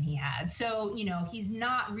discussion he had. So, he's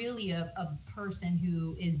not really a person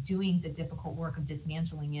who is doing the difficult work of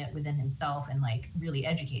dismantling it within himself and like really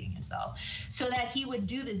educating himself. So that he would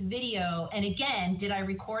do this video. And again, did I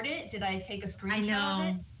record it? Did I take a screenshot of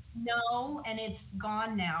it? No, and it's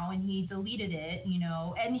gone now, and he deleted it,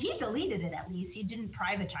 and he deleted it, at least. He didn't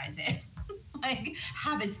privatize it. Like,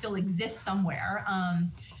 have it still exist somewhere.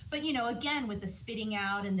 But, again, with the spitting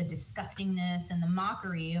out and the disgustingness and the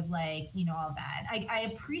mockery of, like, all that,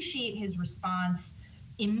 I appreciate his response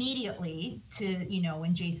immediately to,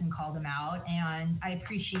 when Jason called him out. And I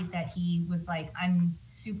appreciate that he was like, I'm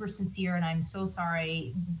super sincere and I'm so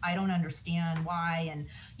sorry. I don't understand why. And,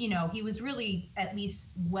 he was really at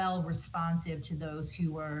least well responsive to those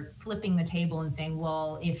who were flipping the table and saying,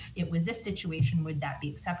 well, if it was this situation, would that be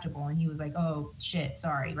acceptable? And he was like, oh, shit,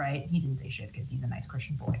 sorry, right? He didn't say shit because he's a nice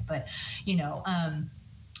Christian boy. But,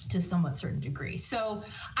 to a somewhat certain degree. So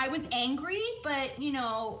I was angry, but,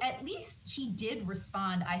 at least he did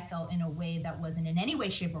respond, I felt, in a way that wasn't in any way,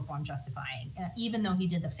 shape, or form justifying, even though he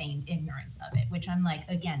did the feigned ignorance of it, which I'm like,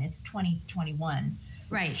 again, it's 2021.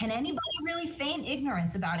 Right. Can anybody really feign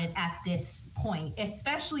ignorance about it at this point,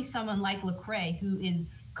 especially someone like Lecrae, who is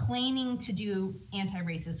claiming to do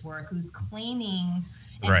anti-racist work, who's claiming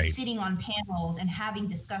and sitting on panels and having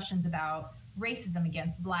discussions about racism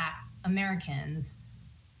against Black Americans?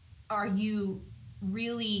 Are you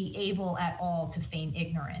really able at all to feign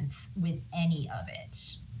ignorance with any of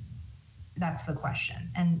it? That's the question.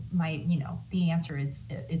 And the answer is,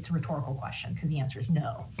 it's a rhetorical question, because the answer is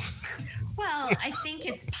no. Well, I think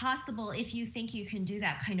it's possible if you think you can do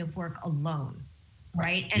that kind of work alone,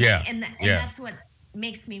 right? And, and that's what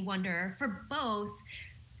makes me wonder for both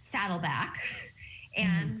Saddleback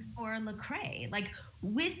and for Lecrae. Like,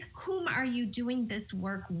 with whom are you doing this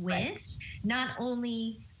work with? Right. Not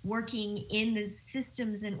only working in the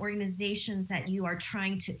systems and organizations that you are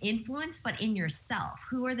trying to influence, but in yourself.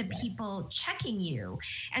 Who are the people checking you?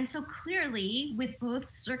 And so clearly, with both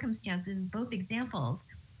circumstances, both examples,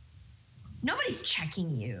 nobody's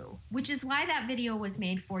checking you, which is why that video was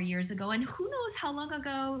made 4 years ago. And who knows how long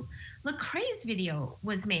ago Lecrae's video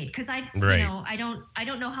was made? Because I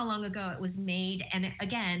don't know how long ago it was made. And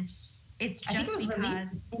again, it's just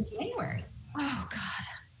released in January. Oh God.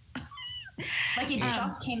 Like it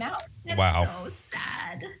just came out. It's so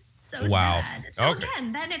sad. So sad. So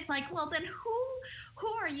again, then it's like, well, then who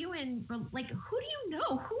are you in? Like, who do you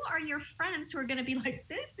know? Who are your friends who are going to be like,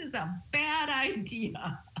 this is a bad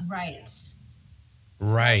idea? Right.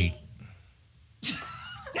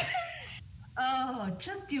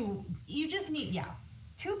 You just need,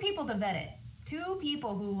 2 people to vet it. 2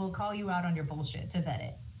 people who will call you out on your bullshit to vet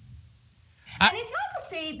it. And it's not to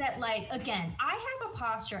say that, like, again, I have a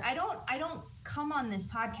posture. I don't come on this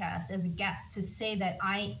podcast as a guest to say that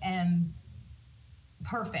I am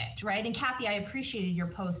perfect, right? And Kathy, I appreciated your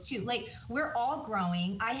post too. Like, we're all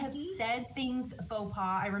growing. I have said things faux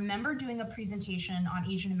pas. I remember doing a presentation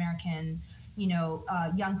on Asian American,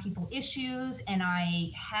 young people issues, and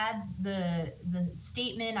I had the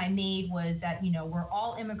statement I made was that, we're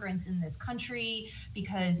all immigrants in this country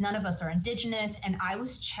because none of us are indigenous. And I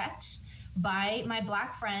was checked by my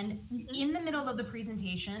Black friend in the middle of the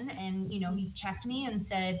presentation, and he checked me and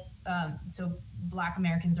said, so Black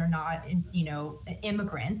Americans are not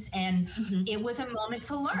immigrants. And it was a moment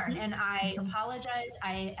to learn. And I apologize.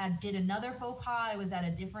 I did another faux pas. I was at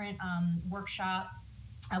a different workshop.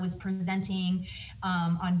 I was presenting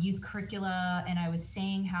on youth curricula, and I was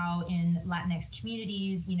saying how in Latinx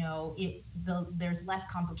communities, there's less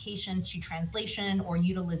complication to translation or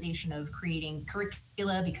utilization of creating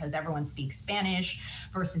curricula because everyone speaks Spanish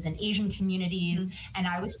versus in Asian communities. And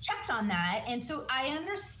I was checked on that. And so I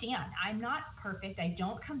understand I'm not perfect. I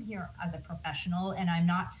don't come here as a professional, and I'm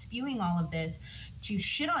not spewing all of this to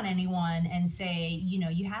shit on anyone and say,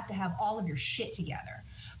 you have to have all of your shit together.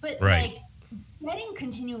 But like, getting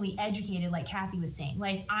continually educated, like Kathy was saying,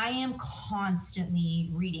 like, I am constantly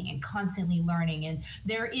reading and constantly learning, and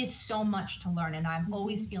there is so much to learn, and I'm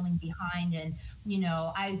always feeling behind. And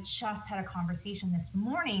I just had a conversation this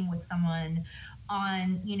morning with someone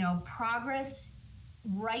on progress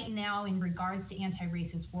right now in regards to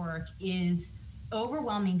anti-racist work is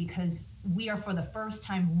overwhelming, because we are for the first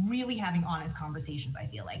time really having honest conversations, I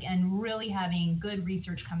feel like, and really having good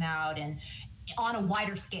research come out and on a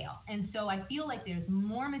wider scale. And so I feel like there's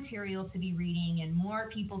more material to be reading and more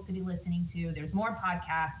people to be listening to. There's more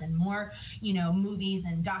podcasts and more, movies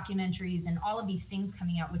and documentaries and all of these things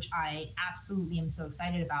coming out, which I absolutely am so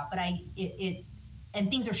excited about. But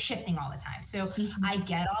and things are shifting all the time. So I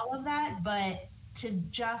get all of that, but to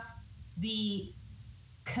just be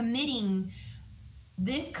committing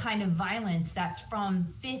this kind of violence that's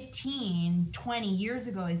from 15, 20 years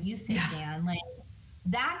ago, as you said, Dan, like,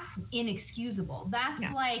 that's inexcusable. That's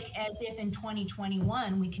like as if in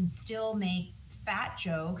 2021 we can still make fat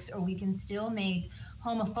jokes, or we can still make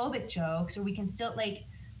homophobic jokes, or we can still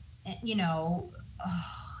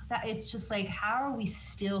that it's just like, how are we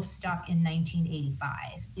still stuck in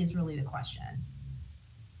 1985 is really the question.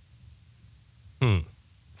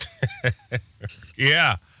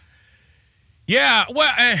 Yeah.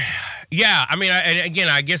 Well, I mean,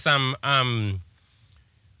 I guess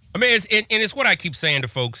it's what I keep saying to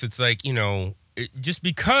folks. It's like, just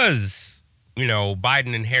because,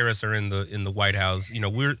 Biden and Harris are in the White House,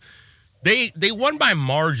 they won by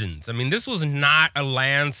margins. I mean, this was not a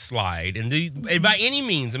landslide, and by any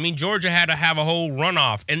means. I mean, Georgia had to have a whole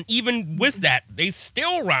runoff, and even with that, they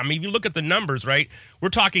still run. I mean, if you look at the numbers, right, we're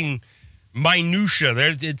talking minutia.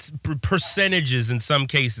 It's percentages in some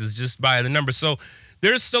cases just by the numbers. So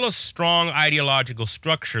there's still a strong ideological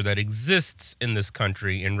structure that exists in this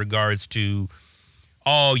country in regards to,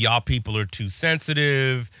 y'all people are too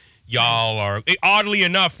sensitive. y'all are, oddly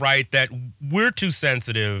enough, right, that we're too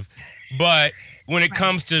sensitive, but when it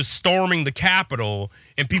comes to storming the Capitol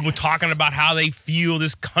and people talking about how they feel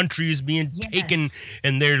this country is being taken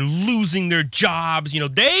and they're losing their jobs,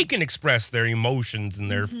 they can express their emotions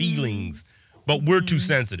and their feelings, but we're too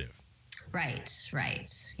sensitive. Right.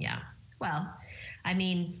 Yeah. Well, I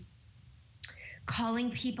mean,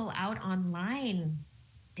 calling people out online,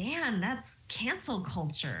 Dan, that's cancel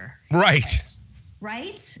culture. Right.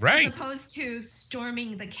 Right? Right. As opposed to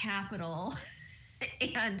storming the Capitol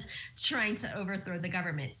and trying to overthrow the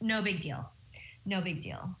government. No big deal. And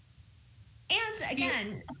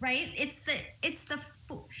again, right? It's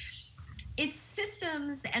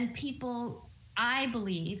systems and people, I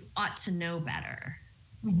believe, ought to know better.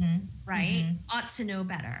 Right? Ought to know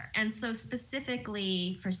better. And so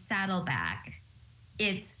specifically for Saddleback,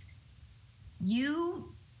 it's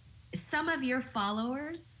some of your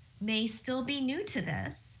followers may still be new to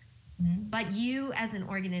this, but you as an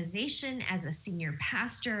organization, as a senior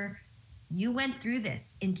pastor, you went through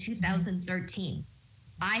this in 2013.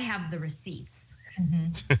 I have the receipts.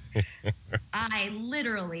 I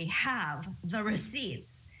literally have the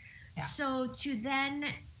receipts. Yeah. So to then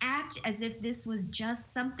act as if this was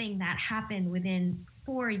just something that happened within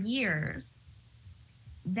 4 years,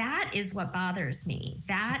 that is what bothers me.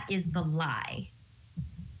 That is the lie.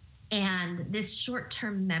 And this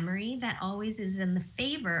short-term memory that always is in the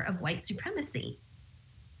favor of white supremacy,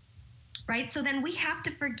 right? So then we have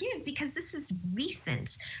to forgive because this is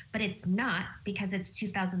recent, but it's not because it's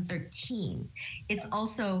 2013. It's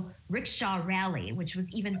also Rickshaw Rally, which was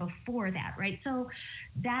even before that, right? So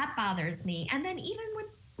that bothers me. And then even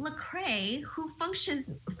with Lecrae, who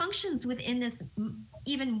functions within this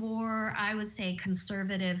even more, I would say,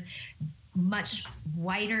 conservative, much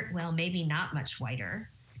wider, well, maybe not much wider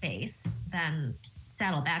space than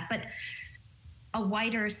Saddleback, but a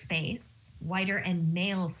wider space, wider and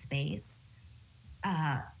male space,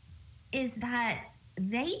 is that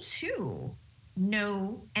they too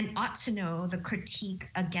know and ought to know the critique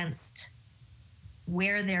against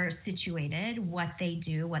where they're situated, what they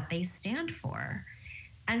do, what they stand for.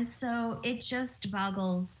 And so it just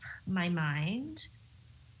boggles my mind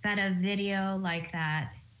that a video like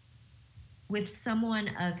that with someone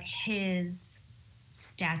of his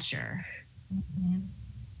stature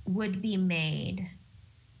would be made.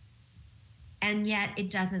 And yet it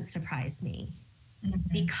doesn't surprise me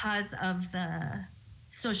because of the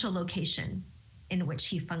social location in which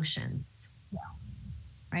he functions. Yeah.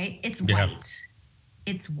 Right? It's white.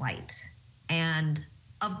 It's white. And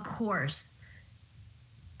of course,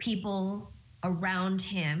 people around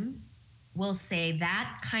him will say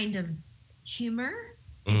that kind of humor,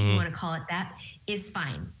 if you want to call it that, is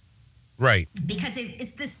fine. Right. Because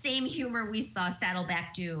it's the same humor we saw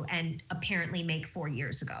Saddleback do and apparently make 4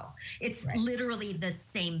 years ago. It's literally the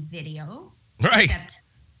same video. Right. Except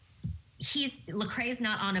Lecrae's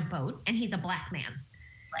not on a boat and he's a black man.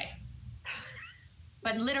 Right.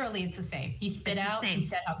 But literally it's the same. He spit out, he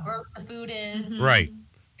said how gross the food is. Right.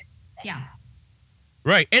 Yeah.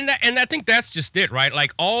 Right. And I think that's just it, right?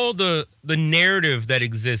 Like all the narrative that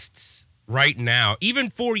exists right now, even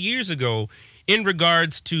 4 years ago, in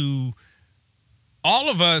regards to all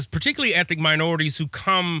of us, particularly ethnic minorities who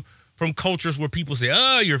come from cultures where people say,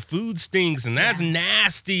 oh, your food stinks and that's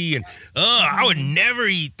nasty and I would never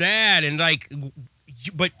eat that. And like,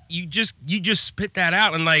 but you just spit that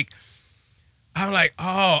out and like, I'm like,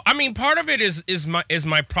 oh, I mean, part of it is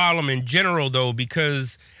my problem in general though,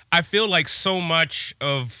 because I feel like so much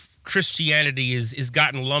of Christianity is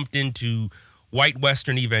gotten lumped into white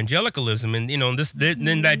Western evangelicalism, and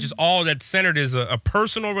then that just all that's centered is a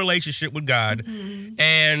personal relationship with God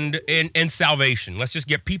and salvation. Let's just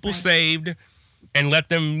get people saved and let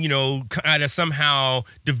them kind of somehow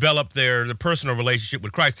develop the personal relationship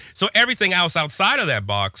with Christ. So everything else outside of that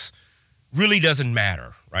box really doesn't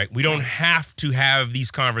matter, right? We don't have to have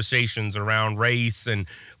these conversations around race, and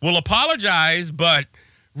we'll apologize, but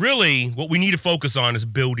really what we need to focus on is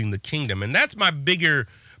building the kingdom. And that's my bigger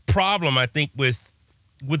problem, I think, with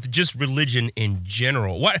just religion in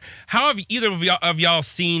general. How have either of y'all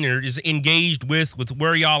seen or is engaged with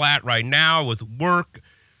where y'all at right now with work?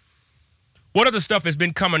 What other stuff has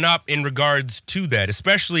been coming up in regards to that,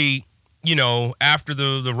 especially, after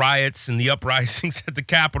the riots and the uprisings at the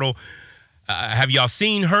Capitol? Have y'all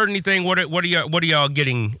seen, heard anything? What are y'all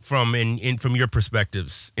getting from your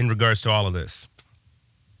perspectives in regards to all of this?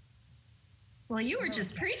 Well, you were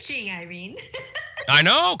just preaching, Irene. I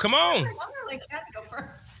know. Come on. I like had to go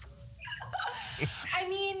first. I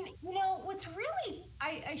mean, what's really,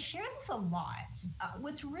 I share this a lot.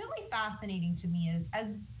 What's really fascinating to me is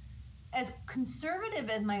as conservative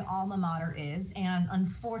as my alma mater is, and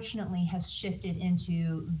unfortunately has shifted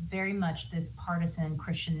into very much this partisan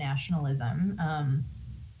Christian nationalism,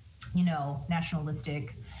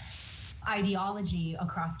 nationalistic ideology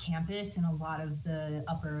across campus and a lot of the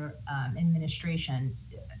upper administration.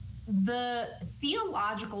 The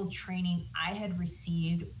theological training I had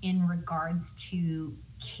received in regards to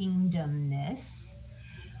kingdomness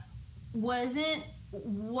wasn't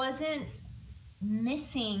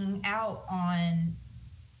missing out on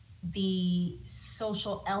the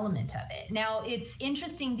social element of it. Now, it's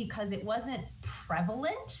interesting because it wasn't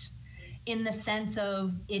prevalent in the sense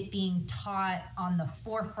of it being taught on the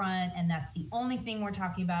forefront and that's the only thing we're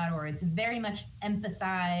talking about, or it's very much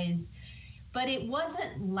emphasized, but it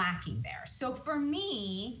wasn't lacking there. So for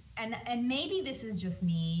me, and maybe this is just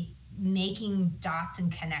me making dots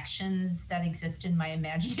and connections that exist in my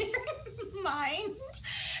imaginary mind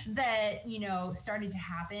that, started to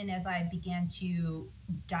happen as I began to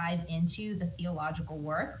dive into the theological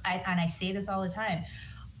work. And I say this all the time.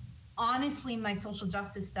 Honestly, my social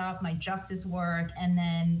justice stuff, my justice work, and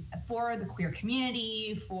then for the queer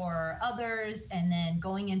community, for others, and then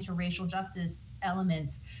going into racial justice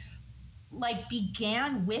elements,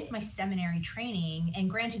 began with my seminary training. And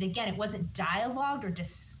granted, again, it wasn't dialogued or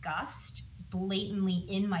discussed blatantly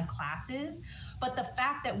in my classes, but the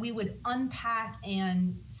fact that we would unpack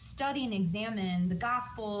and study and examine the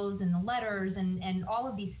Gospels and the letters and all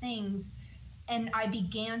of these things. And I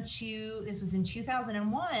began to, this was in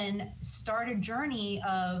 2001, start a journey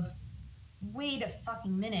of, wait a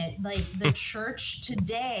fucking minute, the church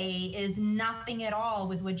today is nothing at all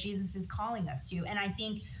with what Jesus is calling us to. And I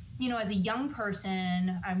think, as a young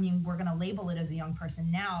person, we're going to label it as a young person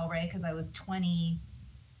now, right? Because I was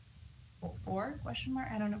 24, question mark?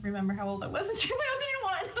 I don't remember how old I was in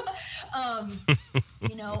 2001.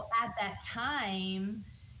 At that time,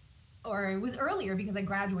 or it was earlier because I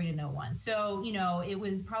graduated in 01. So, it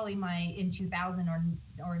was probably in 2000 or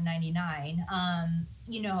 99.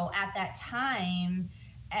 At that time,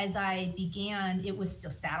 as I began, it was still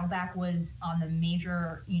Saddleback was on the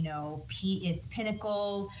major, its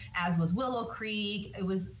pinnacle, as was Willow Creek.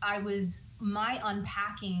 My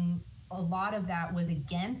unpacking, a lot of that was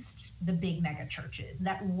against the big mega churches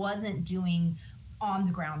that wasn't doing on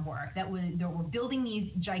the ground work, they were building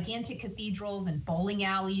these gigantic cathedrals and bowling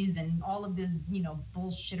alleys and all of this,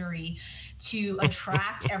 bullshittery to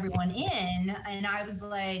attract everyone in. And I was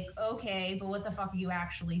like, okay, but what the fuck are you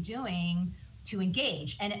actually doing to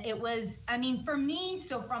engage? And it was, for me,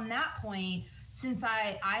 so from that point, since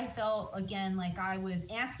I felt, again, like I was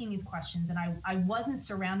asking these questions and I wasn't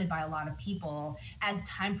surrounded by a lot of people, as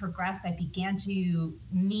time progressed, I began to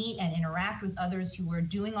meet and interact with others who were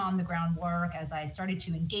doing on the ground work as I started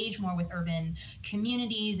to engage more with urban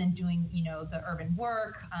communities and doing, the urban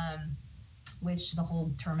work, which the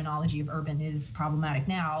whole terminology of urban is problematic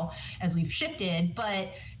now as we've shifted. But,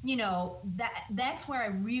 that's where I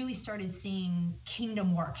really started seeing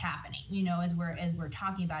kingdom work happening, as we're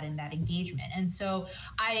talking about in that engagement. And so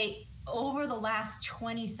over the last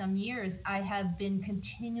 20 some years, I have been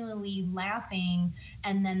continually laughing,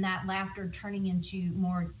 and then that laughter turning into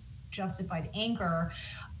more justified anger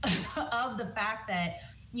of the fact that,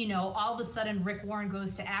 all of a sudden Rick Warren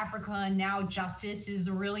goes to Africa and now justice is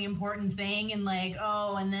a really important thing. And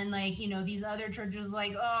and then these other churches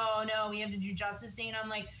oh no, we have to do justice thing. And I'm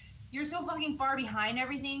like, you're so fucking far behind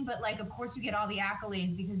everything, but of course you get all the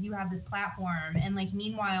accolades because you have this platform. And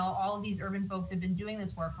meanwhile, all of these urban folks have been doing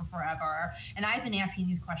this work for forever. And I've been asking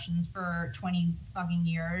these questions for 20 fucking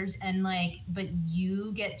years. And but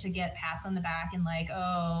you get to get pats on the back and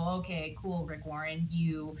oh, okay, cool, Rick Warren,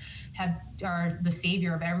 you are the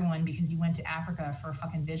savior of everyone because you went to Africa for a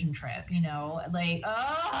fucking vision trip,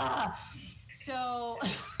 So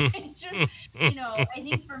it just, I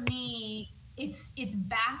think for me, it's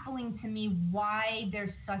baffling to me why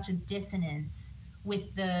there's such a dissonance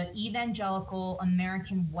with the evangelical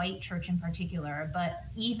American white church in particular, but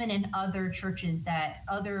even in other churches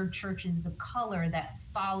of color that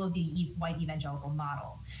follow the white evangelical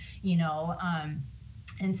model,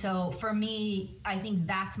 and so for me, I think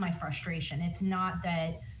that's my frustration. It's not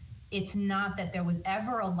that there was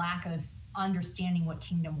ever a lack of understanding what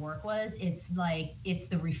kingdom work was. It's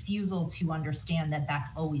the refusal to understand that that's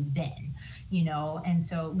always been, and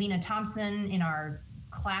so Lena Thompson in our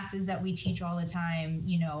classes that we teach all the time,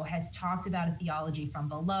 has talked about a theology from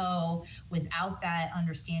below. Without that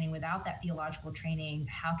understanding, without that theological training,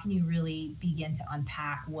 how can you really begin to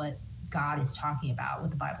unpack what God is talking about, what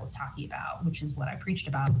the Bible is talking about, which is what I preached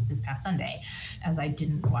about this past Sunday, as I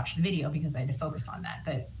didn't watch the video because I had to focus on that.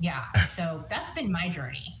 But yeah, so that's been my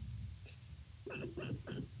journey.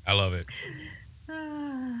 I love it.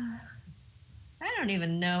 I don't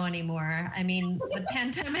even know anymore. I mean, the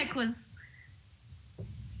pandemic was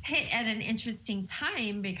hit at an interesting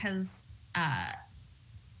time because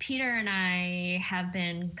Peter and I have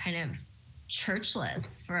been kind of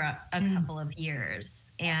churchless for a couple of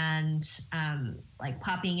years, and like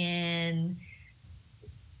popping in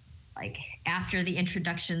like after the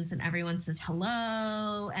introductions and everyone says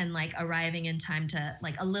hello, and like arriving in time to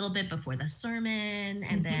like a little bit before the sermon,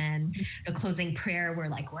 and then the closing prayer, we're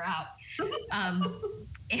out.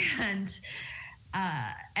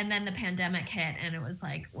 And then the pandemic hit, and it was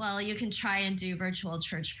like, well, you can try and do virtual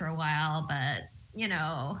church for a while, but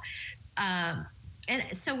and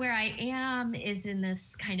so where I am is in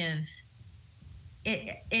this kind of,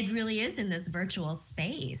 it really is in this virtual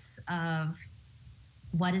space of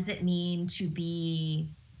what does it mean to be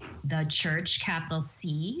the church, capital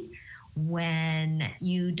C, when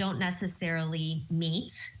you don't necessarily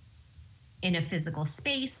meet in a physical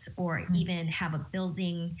space or even have a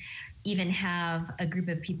building, even have a group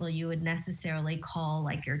of people you would necessarily call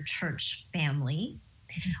like your church family.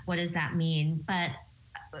 What does that mean? But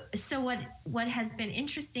so what has been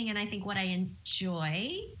interesting, and I think what I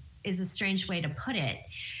enjoy is a strange way to put it,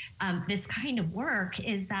 this kind of work,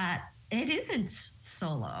 is that it isn't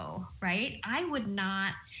solo, right? I would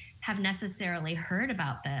not have necessarily heard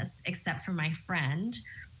about this except for my friend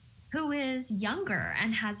who is younger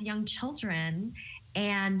and has young children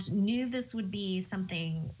and knew this would be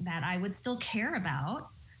something that I would still care about,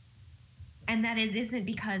 and that it isn't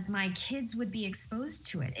because my kids would be exposed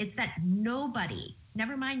to it. It's that nobody,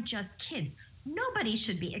 never mind just kids, nobody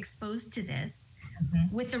should be exposed to this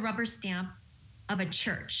with the rubber stamp of a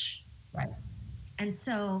church. Right. And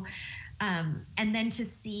so, and then to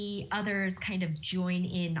see others kind of join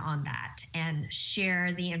in on that and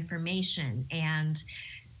share the information and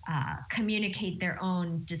communicate their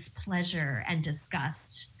own displeasure and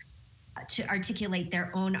disgust, to articulate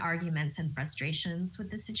their own arguments and frustrations with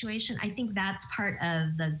the situation. I think that's part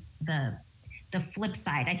of the flip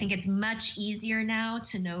side. I think it's much easier now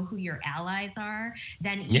to know who your allies are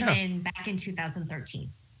than even back in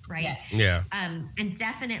 2013. Right. Yes. Yeah. And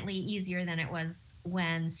definitely easier than it was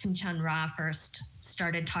when Soong-Chan Rah first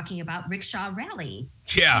started talking about Rickshaw Rally.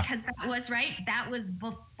 Yeah. Because that was That was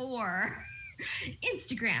before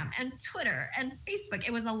Instagram and Twitter and Facebook.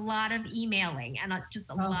 It was a lot of emailing and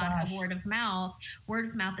just a lot of word of mouth. Word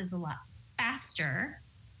of mouth is a lot faster.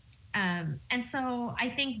 And so I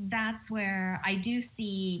think that's where I do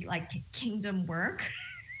see like kingdom work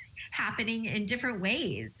happening in different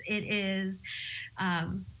ways. It is,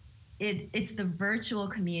 it's the virtual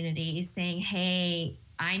community saying, hey,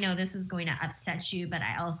 I know this is going to upset you, but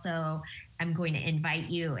I also am going to invite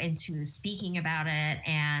you into speaking about it.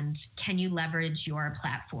 And can you leverage your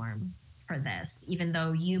platform for this, even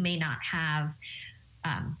though you may not have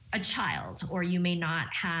a child or you may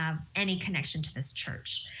not have any connection to this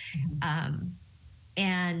church.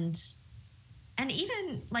 And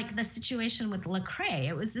even like the situation with Lecrae,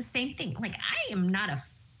 it was the same thing. Like, I am not a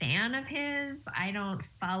fan of his. I don't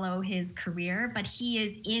follow his career, but he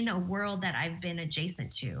is in a world that I've been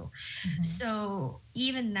adjacent to. So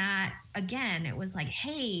even that, again, it was like,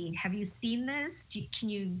 hey, have you seen this? Can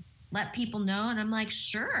you let people know? And I'm like,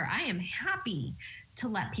 sure, I am happy to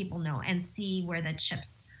let people know and see where the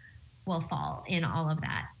chips will fall in all of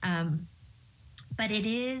that. But it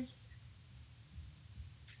is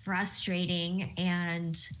frustrating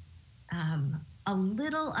and a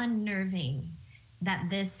little unnerving that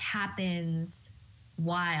this happens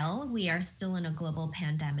while we are still in a global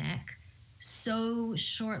pandemic, so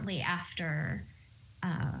shortly after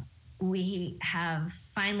we have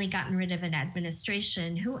finally gotten rid of an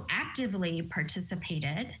administration who actively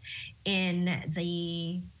participated in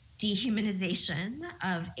the dehumanization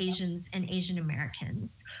of Asians and Asian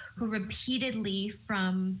Americans, who repeatedly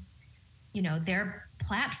from their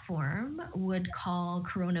platform would call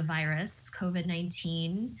coronavirus,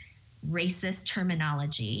 COVID-19, racist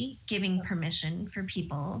terminology, giving permission for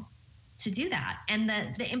people to do that. And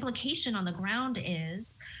the implication on the ground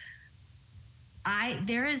is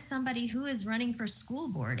there is somebody who is running for school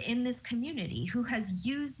board in this community who has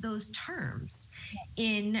used those terms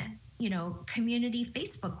in, community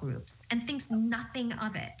Facebook groups and thinks nothing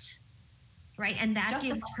of it. Right. And that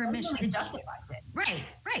gives permission. Justifies it.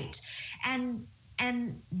 Right.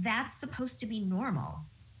 And that's supposed to be normal.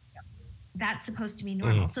 That's supposed to be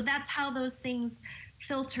normal. So that's how those things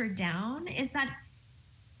filter down, is that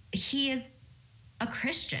he is a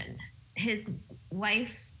Christian. His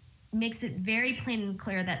wife makes it very plain and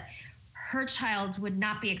clear that her child would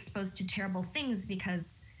not be exposed to terrible things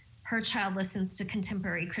because her child listens to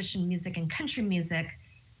contemporary Christian music and country music,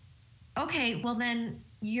 Okay, well then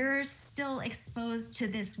you're still exposed to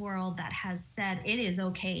this world that has said it is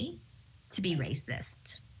okay to be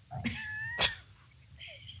racist.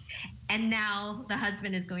 And now the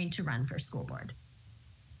husband is going to run for school board.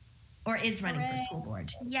 Or is running for school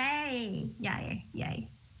board. Yay. Yay. Yay.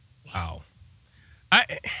 Wow.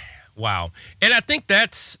 Wow. And I think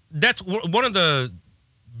that's one of the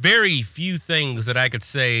very few things that I could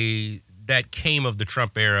say that came of the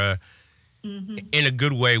Trump era in a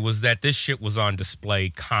good way was that this shit was on display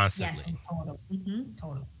constantly. Yes, totally.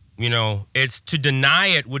 Totally. You know, it's to deny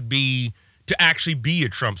it would be to actually be a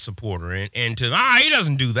Trump supporter and to, he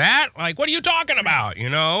doesn't do that. Like, what are you talking about? You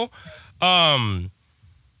know?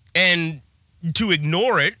 And to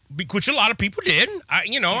ignore it, which a lot of people did. I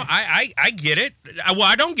get it. Well,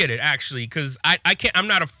 I don't get it actually, because I can't. I'm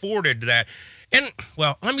not afforded that. And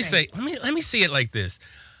well, let me say it like this.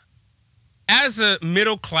 As a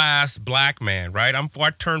middle class black man, right? I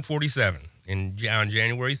turned 47 on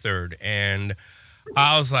January 3rd, and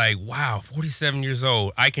I was like, wow, 47 years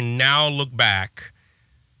old. I can now look back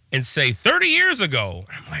and say 30 years ago.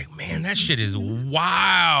 I'm like, man, that shit is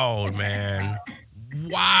wild, man.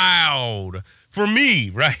 Wild for me,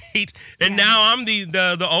 right? And now I'm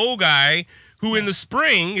the old guy who in the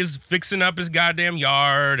spring is fixing up his goddamn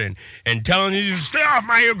yard and telling you to stay off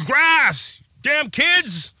my grass. Damn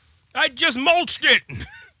kids, I just mulched it.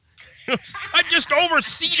 I just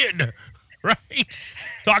overseeded, right?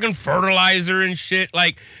 Talking fertilizer and shit.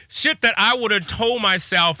 Like shit that I would have told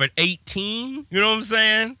myself at 18. You know what I'm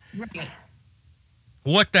saying? Right.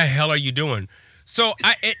 What the hell are you doing? So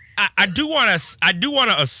I do want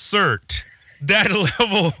to assert that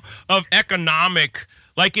level of economic,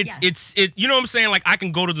 like it's you know what I'm saying? Like I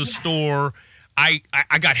can go to the store. I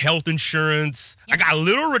got health insurance. I got a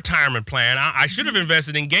little retirement plan. I should have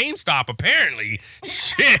invested in GameStop apparently.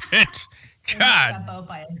 Shit. God.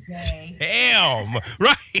 Damn.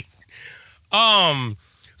 Right.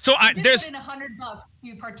 So there's put in $100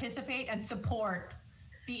 to participate and support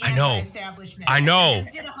the I know. anti-establishment. I know. We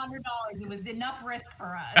just did $100. It was enough risk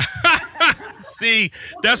for us. See,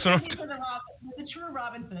 that's what I'm talking about. The true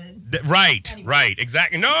Robin Hood. Right, anyway. right,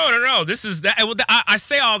 exactly. No. This is that. I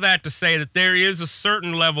say all that to say that there is a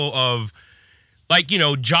certain level of, like, you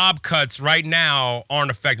know, job cuts right now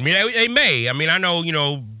aren't affecting me. They may. I mean, I know, you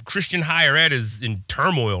know, Christian higher ed is in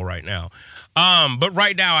turmoil right now. But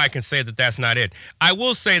right now I can say that that's not it. I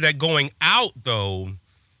will say that going out, though,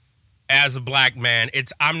 as a black man,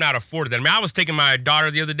 I'm not afforded that. I mean, I was taking my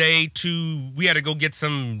daughter the other day we had to go get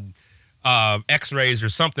some x-rays or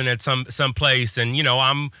something at some place. And, you know,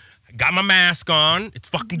 got my mask on. It's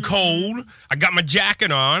fucking cold. I got my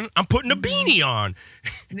jacket on. I'm putting a beanie on.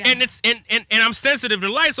 Yeah. And I'm sensitive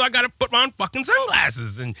to light, so I got to put on fucking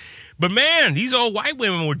sunglasses. But man, these old white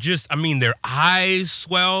women were just, I mean, their eyes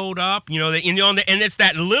swelled up, you know, and it's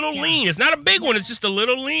that little lean. It's not a big one. It's just a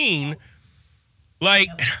little lean. Like,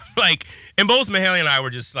 and both Mahalia and I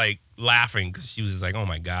were just like laughing because she was just like, oh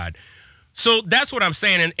my God. So that's what I'm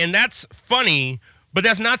saying. And that's funny, but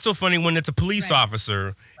that's not so funny when it's a police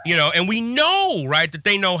officer, you know, and we know, right, that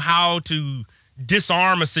they know how to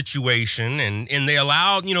disarm a situation. And they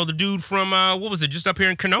allowed, you know, the dude from, what was it, just up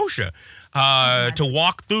here in Kenosha, to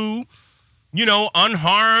walk through, you know,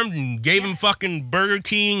 unharmed, and gave him fucking Burger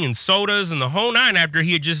King and sodas and the whole nine after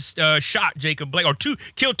he had just shot Jacob Blake, or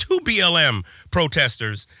killed two BLM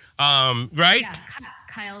protesters, right? Yeah,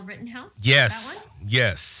 Kyle Rittenhouse. Yes, that one?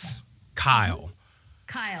 Yes, Kyle,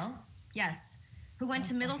 yes, who went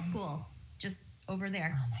to middle school just over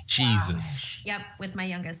there. Oh Jesus. Yep, with my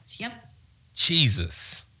youngest. Yep.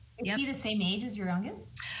 Jesus. Is he the same age as your youngest?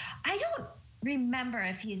 I don't remember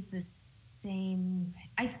if he's the same.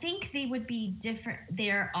 I think they would be different.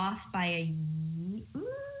 They're off by a.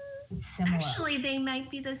 Similar. Actually, they might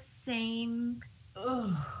be the same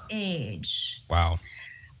age. Wow.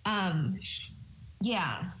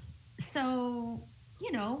 Yeah. So,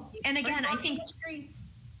 you know, and again, I think.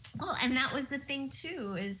 Well, and that was the thing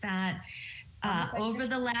too, is that over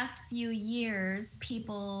the last few years,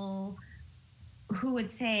 people who would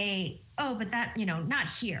say, "Oh, but that, you know, not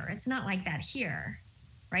here. It's not like that here."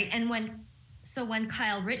 Right. And when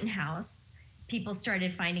Kyle Rittenhouse, people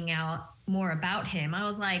started finding out more about him, I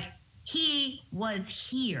was like, he was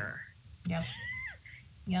here. Yep.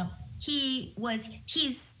 Yep.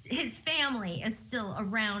 His family is still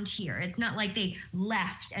around here. It's not like they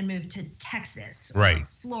left and moved to Texas or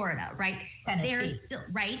Florida, right? Tennessee. They're still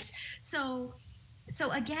right. So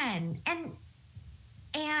again,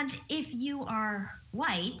 and if you are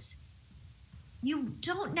white, you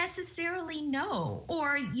don't necessarily know,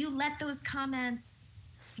 or you let those comments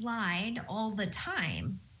slide all the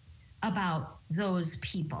time about those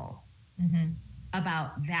people.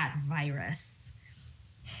 about that virus.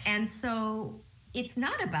 And so it's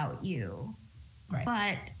not about you. Right.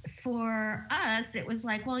 But for us, it was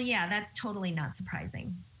like, well, yeah, that's totally not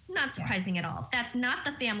surprising. Not surprising at all. That's not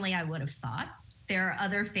the family I would have thought. There are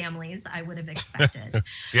other families I would have expected.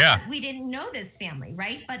 Yeah. But we didn't know this family,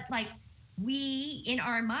 right? But like, we in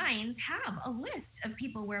our minds have a list of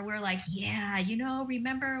people where we're like, yeah, you know,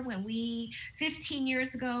 remember when we 15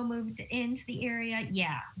 years ago moved into the area?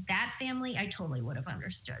 Yeah, that family, I totally would have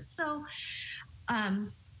understood. So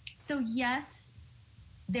yes,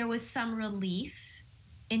 there was some relief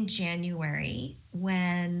in January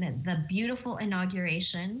when the beautiful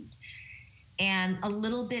inauguration and a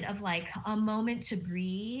little bit of like a moment to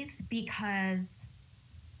breathe, because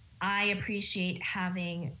I appreciate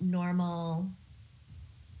having normal,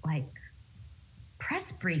 like,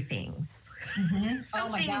 press briefings. Oh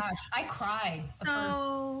my gosh, I cried.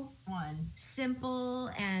 So one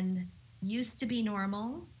simple and used to be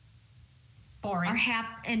normal. Boring.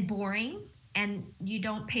 And boring, and you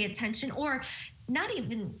don't pay attention, or not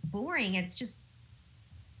even boring. It's just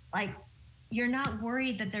like, you're not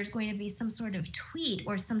worried that there's going to be some sort of tweet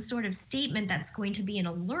or some sort of statement that's going to be an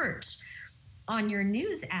alert on your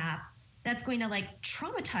news app that's going to like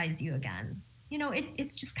traumatize you again. You know,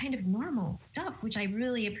 it's just kind of normal stuff, which I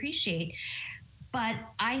really appreciate. But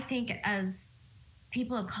I think as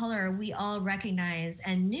people of color, we all recognize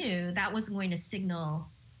and knew that was going to signal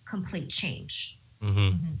complete change.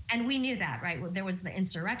 And we knew that, right? There was the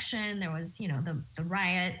insurrection, there was, you know, the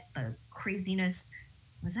riot, the craziness.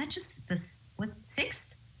 Was that just the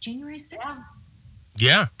 6th? January 6th?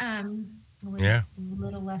 Yeah. A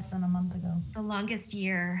little less than a month ago. The longest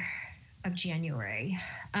year of January.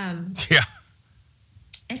 Yeah.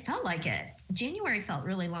 It felt like it. January felt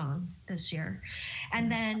really long this year.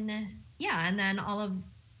 And then all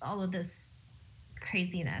of this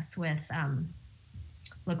craziness with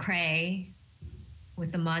Lecrae,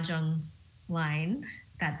 with the Mahjong line,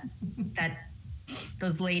 that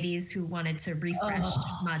those ladies who wanted to refresh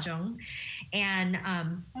Mahjong. And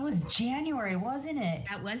that was January, wasn't it?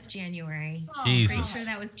 That was January. Jesus. Pretty sure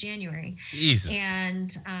that was January. Jesus.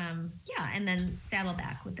 And and then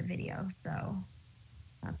Saddleback with the video. So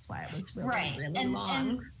that's why it was really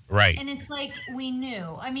long. Right. And it's like, we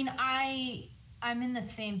knew. I mean, I'm in the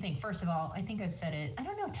same thing. First of all, I think I've said it. I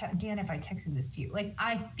don't know, Dan, if I texted this to you. Like,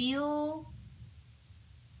 I feel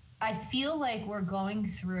like we're going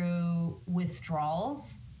through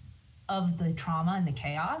withdrawals of the trauma and the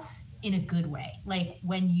chaos in a good way. Like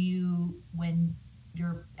when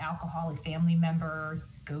your alcoholic family member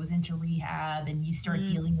goes into rehab and you start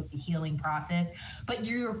dealing with the healing process, but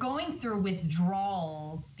you're going through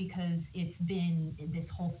withdrawals because it's been this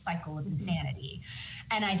whole cycle of insanity.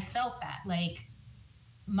 And I felt that, like,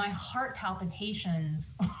 my heart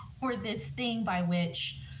palpitations were this thing by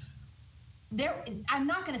which I'm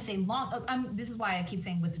not going to say long. This is why I keep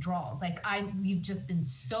saying withdrawals. Like, we've just been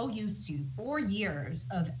so used to 4 years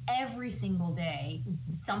of every single day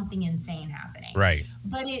something insane happening. Right.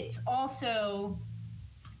 But it's also,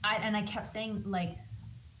 I kept saying, like,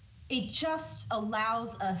 it just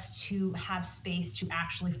allows us to have space to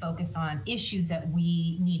actually focus on issues that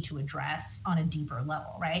we need to address on a deeper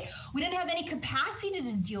level, right? We didn't have any capacity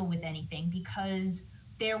to deal with anything because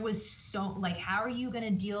there was so, like, how are you going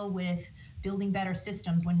to deal with building better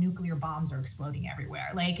systems when nuclear bombs are exploding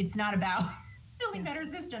everywhere? Like, it's not about building better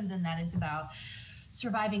systems in that, it's about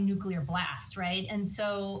surviving nuclear blasts, right? And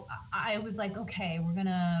so I was like, okay, we're going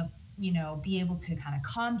to, be able to kind of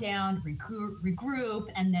calm down, regroup,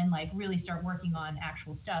 and then like really start working on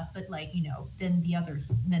actual stuff. But like,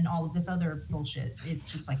 then all of this other bullshit is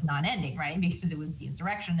just like non-ending, right? Because it was the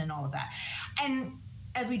insurrection and all of that. And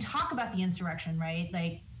as we talk about the insurrection, right,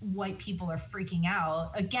 like, white people are freaking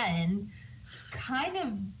out again, kind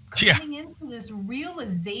of coming into this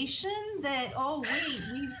realization that, oh wait,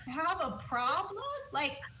 we have a problem.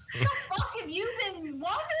 Like, what the fuck have you been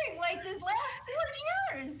wondering, like, this last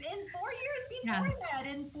 4 years, and 4 years before that,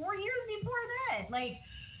 and 4 years before that? Like,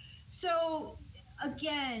 so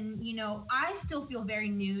again, I still feel very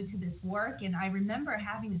new to this work. And I remember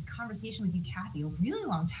having this conversation with you, Kathy, a really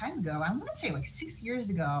long time ago. I want to say like 6 years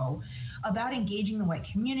ago, about engaging the white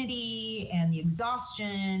community and the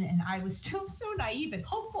exhaustion. And I was still so naive and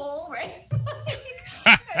hopeful, right?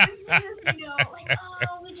 I was just, like,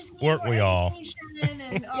 oh, we just need Weren't more we all? education.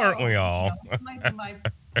 And, Weren't we all? My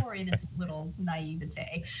poor innocent little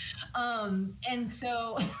naivete. And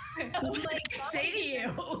so I'm like, say to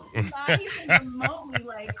you, not even remotely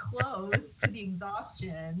like close to the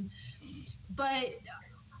exhaustion. But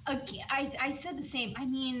again, I said the same. I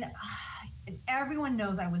mean, everyone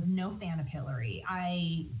knows I was no fan of Hillary.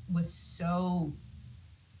 I was so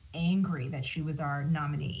angry that she was our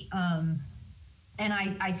nominee. And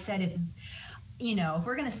I said, if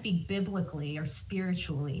we're going to speak biblically or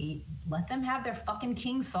spiritually, let them have their fucking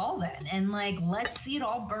King Saul then. And like, let's see it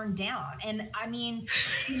all burn down. And I mean,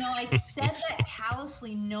 I said that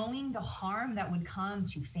callously, knowing the harm that would come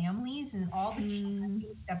to families and all the children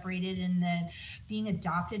being separated and then being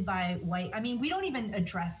adopted by white. I mean, we don't even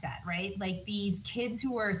address that, right? Like these kids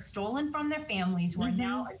who were stolen from their families, who are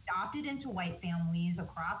now adopted into white families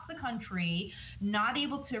across the country, not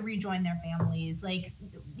able to rejoin their families. Like,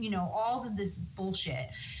 all of this bullshit,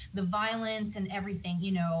 the violence and everything,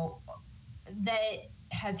 that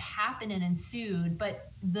has happened and ensued.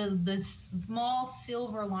 But the small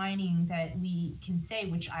silver lining that we can say,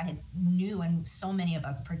 which I knew and so many of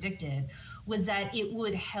us predicted, was that it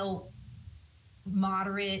would help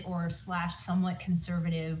moderate or / somewhat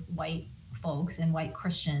conservative white folks and white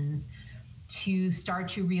Christians to start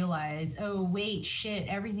to realize, oh, wait, shit,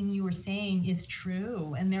 everything you were saying is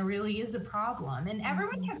true. And there really is a problem. And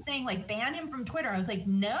everyone kept saying, like, ban him from Twitter. I was like,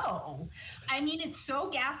 no. I mean, it's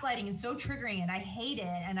so gaslighting and so triggering, and I hate it.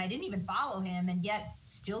 And I didn't even follow him, and yet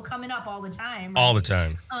still coming up all the time. Right? All the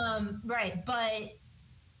time. Right. But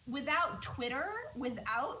without Twitter,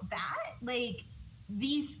 without that, like,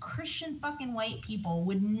 these Christian fucking white people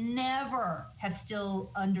would never have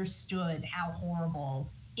still understood how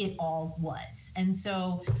horrible it all was. And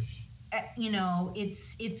so,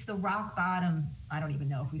 it's the rock bottom. I don't even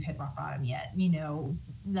know if we've hit rock bottom yet,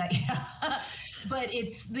 but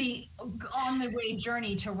it's the on the way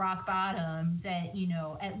journey to rock bottom that,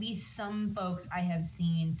 at least some folks I have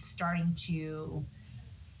seen starting to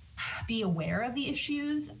be aware of the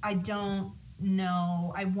issues. I don't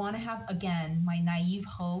know. I want to have, again, my naive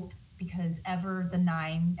hope, because ever the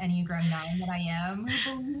Enneagram 9 that I am,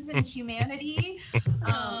 who believes in humanity.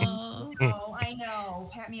 I know,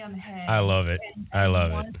 pat me on the head. I love it. I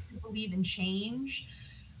love it. To believe in change.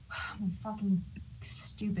 Fucking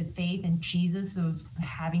stupid faith in Jesus of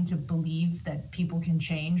having to believe that people can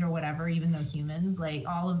change or whatever, even though humans, like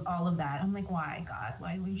all of that. I'm like, why, God?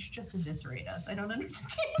 Why would you just eviscerate us? I don't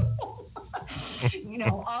understand.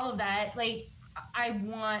 All of that. Like, I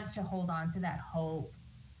want to hold on to that hope,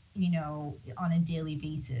 on a daily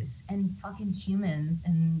basis. And fucking humans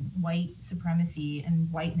and white supremacy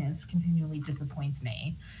and whiteness continually disappoints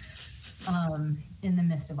me in the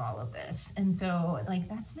midst of all of this. And so, like,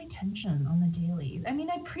 that's my tension on the daily. I mean,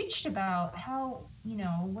 I preached about how,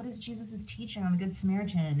 what is Jesus' teaching on the Good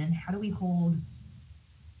Samaritan, and how do we hold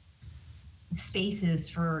spaces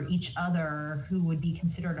for each other who would be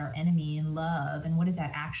considered our enemy in love, and what does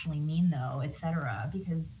that actually mean, though, etc.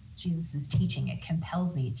 Because Jesus' teaching, it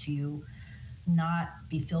compels me to not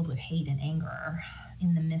be filled with hate and anger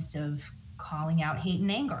in the midst of calling out hate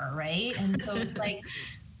and anger, right? And so it's like,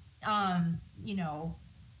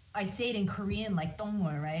 I say it in Korean, like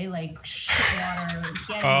dongwon, right? Like shit water,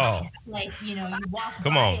 like, you walk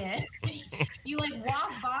by it. You like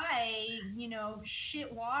walk by,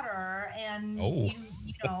 shit water, and how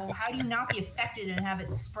do you not be affected and have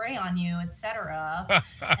it spray on you, etc.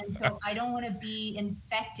 And so I don't want to be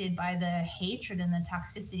infected by the hatred and the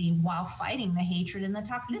toxicity while fighting the hatred and the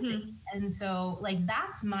toxicity. And so, like,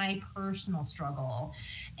 that's my personal struggle.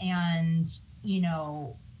 And,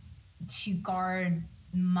 to guard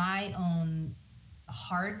my own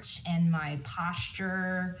heart and my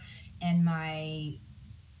posture and my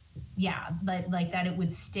like that it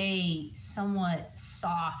would stay somewhat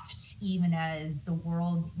soft, even as the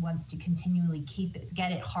world wants to continually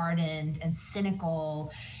get it hardened and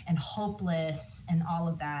cynical and hopeless and all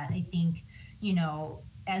of that. I think,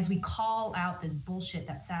 as we call out this bullshit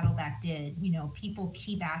that Saddleback did, people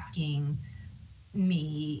keep asking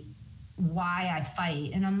me why I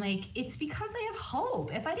fight, and I'm like, it's because I have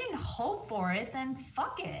hope. If I didn't hope for it, then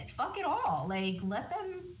fuck it all. Like, let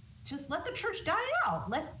the church die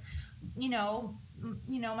out. My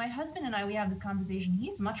husband and I, we have this conversation.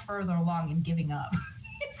 He's much further along in giving up.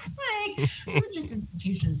 It's like religious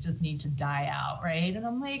institutions just need to die out, right? And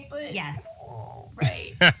I'm like, but yes,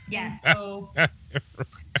 right, yes. So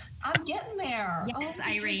I'm getting there. Yes,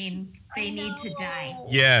 Irene, they need to die.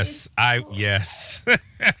 Yes, yes.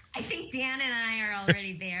 I think Dan and I are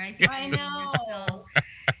already there. I think I know. Still,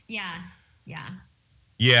 yeah.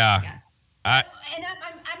 Yes. I'm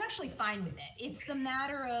actually fine with it. It's the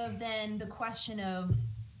matter of then the question of,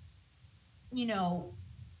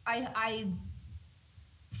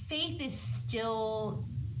 faith is still,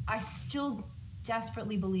 I still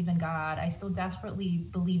desperately believe in God. I still desperately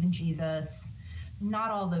believe in Jesus.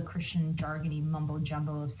 not all the Christian jargony mumbo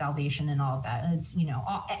jumbo of salvation and all of that. It's,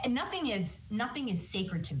 and nothing is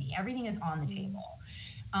sacred to me. Everything is on the table.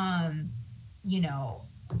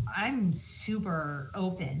 I'm super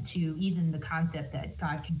open to even the concept that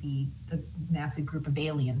God could be a massive group of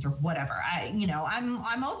aliens or whatever.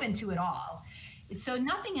 I'm open to it all. So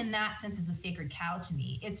nothing in that sense is a sacred cow to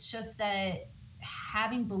me. It's just that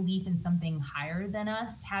having belief in something higher than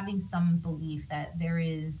us, having some belief that there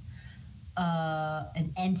is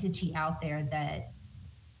an entity out there that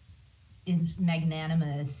is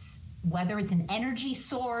magnanimous, whether it's an energy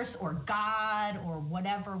source or God or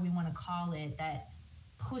whatever we want to call it, that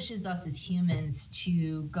pushes us as humans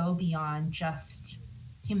to go beyond just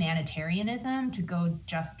humanitarianism, to go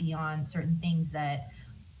just beyond certain things, that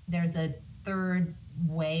there's a third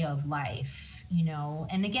way of life,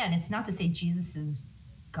 And again, it's not to say Jesus's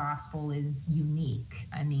gospel is unique.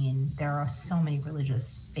 I mean, there are so many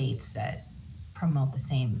religious faiths that promote the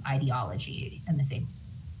same ideology and the same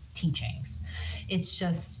teachings. It's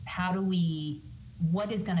just,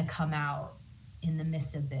 what is going to come out in the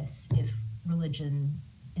midst of this if religion,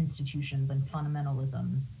 institutions, and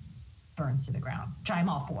fundamentalism burns to the ground, which I'm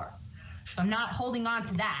all for. So I'm not holding on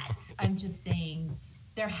to that. I'm just saying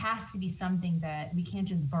there has to be something that we can't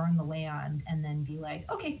just burn the land and then be like,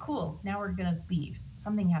 okay, cool, now we're going to leave.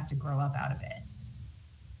 Something has to grow up out of it.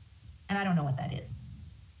 And I don't know what that is.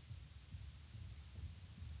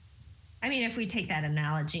 I mean, if we take that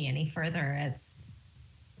analogy any further, it's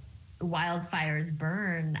wildfires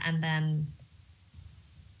burn and then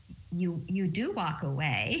you do walk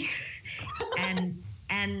away and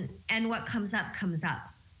what comes up,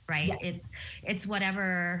 right? Yeah. It's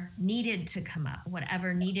whatever needed to come up,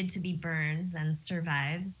 whatever needed to be burned then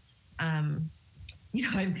survives. I'm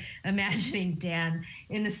imagining, Dan,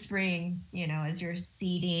 in the spring, as you're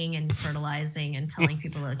seeding and fertilizing and telling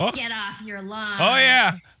people to get off your lawn. Oh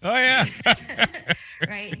yeah.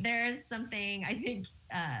 Right. There's something, I think,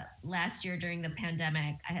 last year during the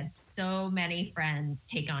pandemic, I had so many friends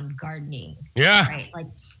take on gardening. Yeah. Right. Like,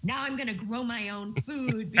 now I'm going to grow my own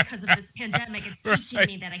food because of this pandemic. It's teaching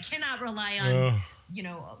me that I cannot rely on,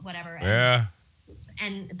 whatever. Yeah.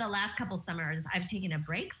 And the last couple summers, I've taken a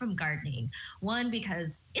break from gardening. One,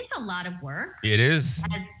 because it's a lot of work. It is.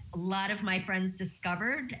 As a lot of my friends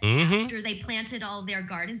discovered after they planted all their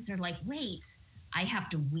gardens, they're like, wait, I have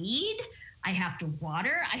to weed, I have to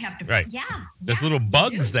water, I have to... Right. Yeah. There's little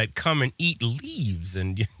bugs that come and eat leaves.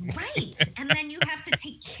 And right. And then you have to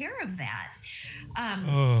take care of that.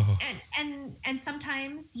 And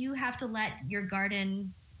sometimes you have to let your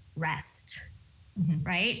garden rest. Mm-hmm.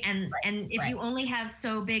 Right. And if you only have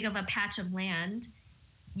so big of a patch of land,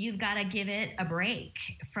 you've got to give it a break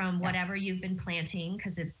from whatever you've been planting,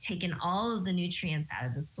 because it's taken all of the nutrients out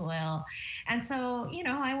of the soil. And so,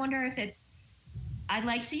 I wonder if I'd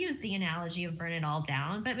like to use the analogy of burn it all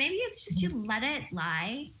down, but maybe it's just you let it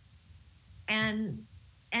lie and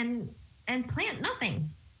plant nothing.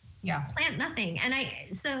 Yeah. Plant nothing. And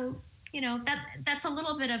that's a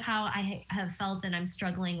little bit of how I have felt, and I'm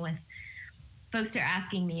struggling with. Folks are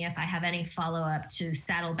asking me if I have any follow-up to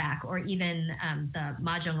Saddleback or even the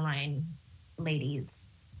Mahjong line ladies.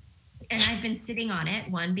 And I've been sitting on it,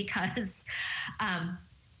 one, because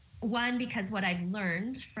what I've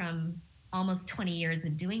learned from almost 20 years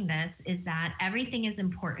of doing this is that everything is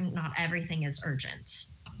important, not everything is urgent.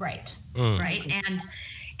 Right. Right.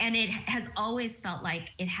 And it has always felt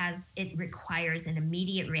like it requires an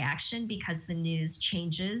immediate reaction because the news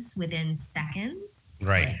changes within seconds.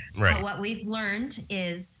 Right. But what we've learned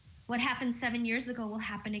is what happened 7 years ago will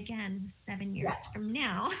happen again 7 years from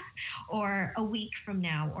now, or a week from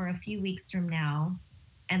now, or a few weeks from now.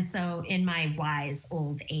 And so in my wise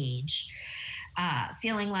old age,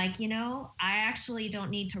 feeling like, I actually don't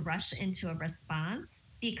need to rush into a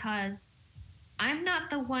response because I'm not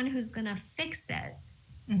the one who's going to fix it.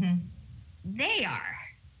 Mm-hmm. They are.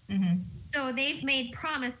 Mm-hmm. So they've made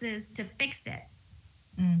promises to fix it.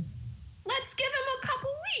 Mm. Let's give them a couple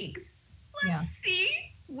weeks. Let's see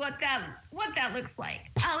what that looks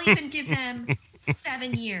like. I'll even give them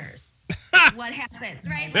 7 years. What happens,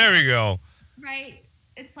 right? There we go. Right?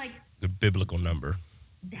 It's like the biblical number.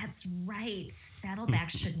 That's right. Saddleback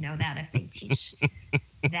should know that if they teach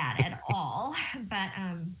that at all. But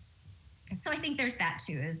so I think there's that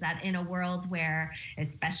too, is that in a world where,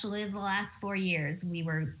 especially the last 4 years, we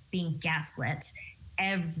were being gaslit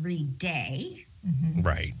every day. Mm-hmm.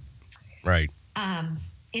 Right.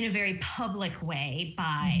 In a very public way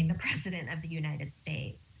by the President of the United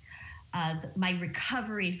States. My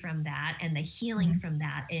recovery from that and the healing from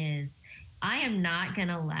that is I am not going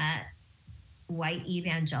to let white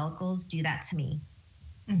evangelicals do that to me.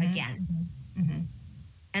 again.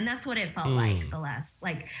 And that's what it felt like the last,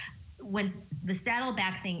 like when the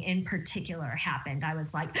Saddleback thing in particular happened, I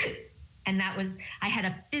was like, and that was, I had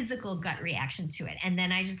a physical gut reaction to it. And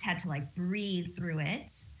then I just had to like breathe through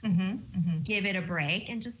it, give it a break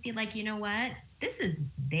and just be like, you know what? This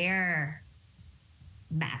is their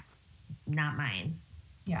mess, not mine.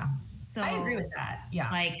 Yeah. So I agree with that. Yeah.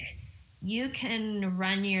 Like you can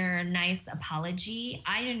run your nice apology.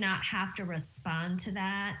 I do not have to respond to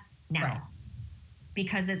that now. Right.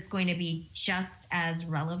 Because it's going to be just as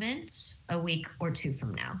relevant a week or two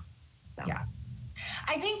from now. So. Yeah.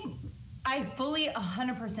 I think I fully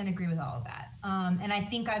 100% agree with all of that. And I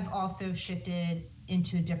think I've also shifted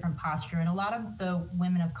into a different posture. And a lot of the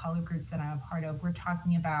women of color groups that I'm a part of, we're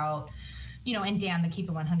talking about, you know, and Dan, the Keep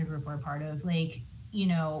It 100 group we're a part of, like, you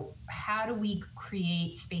know, how do we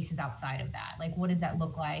create spaces outside of that? Like, what does that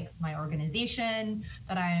look like? My organization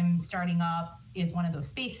that I'm starting up is one of those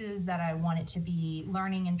spaces that I want it to be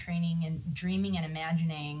learning and training and dreaming and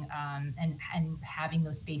imagining, and having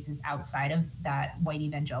those spaces outside of that white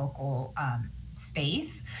evangelical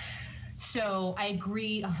space. So I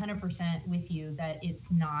agree 100% with you that it's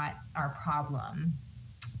not our problem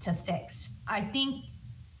to fix. I think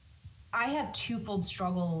I have twofold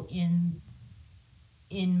struggle in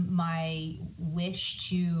my wish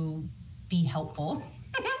to be helpful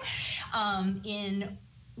in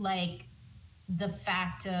like the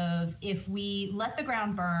fact of if we let the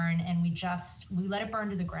ground burn and we let it burn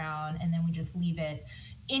to the ground and then we just leave it.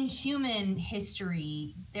 In human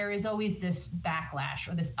history, there is always this backlash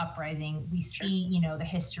or this uprising. We see, you know, the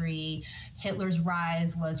history, Hitler's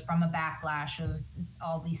rise was from a backlash of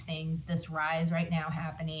all these things, this rise right now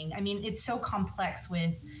happening. I mean, it's so complex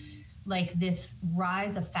with like this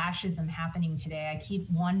rise of fascism happening today. I keep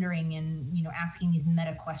wondering and, you know, asking these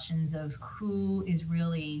meta questions of who is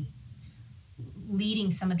really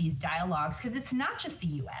leading some of these dialogues, because it's not just the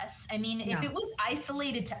US. I mean, if it was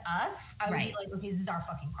isolated to us, I would be like, okay, this is our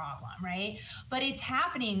fucking problem, right? But it's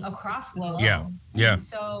happening across the globe. Yeah. And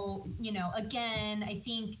so, you know, again, I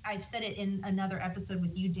think I've said it in another episode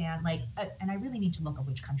with you, Dan, like, and I really need to look up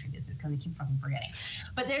which country this is because I keep fucking forgetting.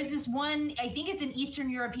 But there's this one, I think it's an Eastern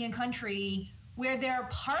European country where their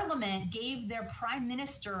parliament gave their prime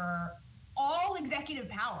minister all executive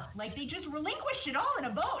power. Like they just relinquished it all in a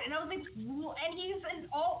vote. And I was like, and he's an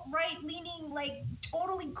alt-right leaning, like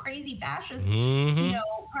totally crazy fascist, you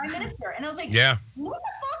know, prime minister. And I was like, what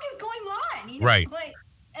the fuck is going on? You know, right. Like,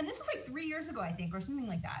 and this was like 3 years ago, I think, or something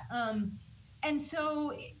like that. And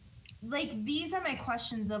so like, these are my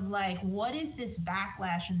questions of like, what is this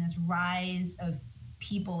backlash and this rise of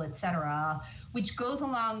people, et cetera, which goes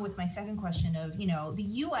along with my second question of, you know, the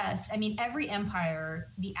US, I mean, every empire,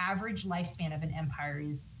 the average lifespan of an empire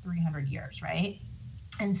is 300 years, right?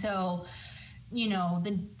 And so, you know,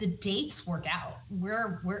 the dates work out.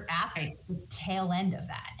 We're at the tail end of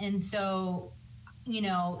that. And so, you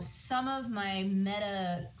know, some of my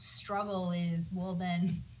meta struggle is, well,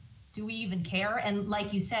 then do we even care? And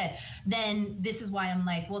like you said, then this is why I'm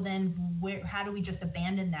like, well, then how do we just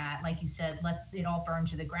abandon that? Like you said, let it all burn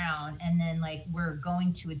to the ground. And then like, we're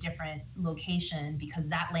going to a different location because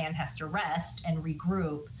that land has to rest and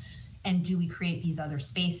regroup. And do we create these other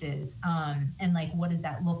spaces? And like, what does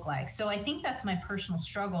that look like? So I think that's my personal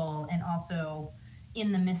struggle. And also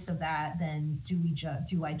in the midst of that, then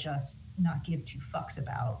do I just not give two fucks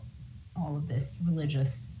about all of this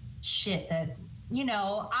religious shit that, you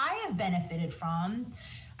know, I have benefited from.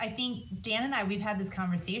 I think Dan and I, we've had this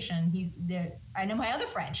conversation. I know my other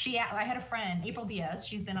friend. I had a friend, April Diaz.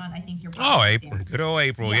 She's been on, I think, your podcast. Oh, April. Dan. Good old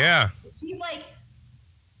April, yeah. She's like,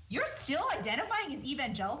 you're still identifying as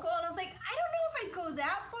evangelical? And I was like, I don't know if I'd go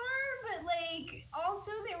that far, but like,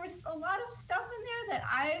 also there was a lot of stuff in there that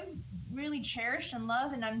I've really cherished and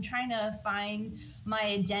loved, and I'm trying to find my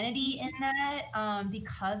identity in that,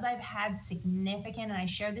 because I've had significant, and I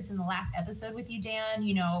shared this in the last episode with you, Dan,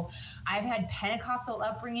 you know, I've had Pentecostal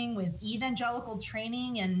upbringing with evangelical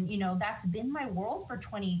training, and, you know, that's been my world for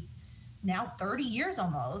 30 years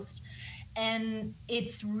almost. And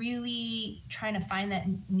it's really trying to find that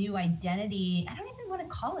new identity. I don't even want to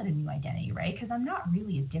call it a new identity, right? Because I'm not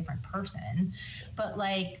really a different person, but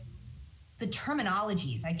like the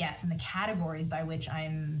terminologies, I guess, and the categories by which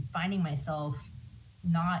I'm finding myself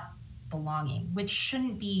not belonging, which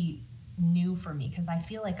shouldn't be new for me, because I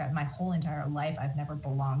feel like my whole entire life I've never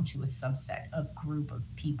belonged to a subset of group of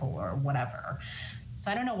people or whatever. So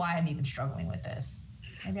I don't know why I'm even struggling with this.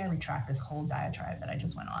 Maybe I retract this whole diatribe that I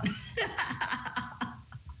just went on.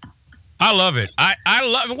 I love it. I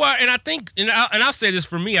love it. Well, and I think, and I'll say this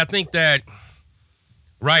for me, I think that,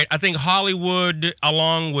 right, I think Hollywood,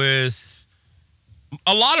 along with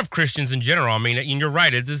a lot of Christians in general. I mean, and you're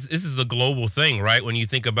right. This is a global thing, right? When you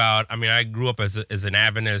think about, I mean, I grew up as an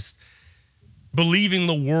Adventist, believing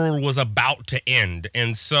the world was about to end.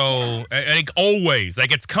 And so, like, always,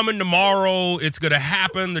 like, it's coming tomorrow. It's going to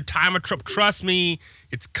happen. The time of trouble, trust me,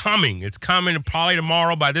 it's coming. It's coming. Probably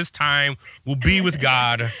tomorrow by this time, we'll be with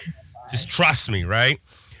God. Just trust me, right?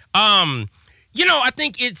 You know, I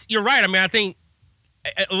think you're right. I mean, I think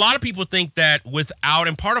a lot of people think that without,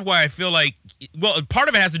 and part of why I feel like, well, part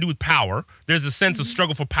of it has to do with power. There's a sense of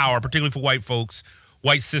struggle for power, particularly for white folks,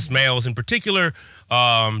 white cis males in particular,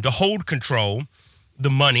 to hold control, the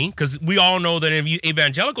money, because we all know that in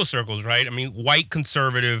evangelical circles, right? I mean, white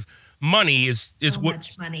conservative money is so what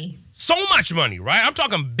much money. So much money, right? I'm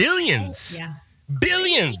talking billions. Yeah.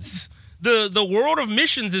 Billions. The world of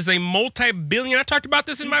missions is a multi-billion. I talked about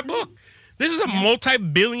this in my book. This is a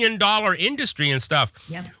multi-billion-dollar industry and stuff,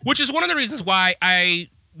 which is one of the reasons why I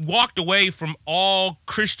walked away from all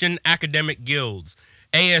Christian academic guilds.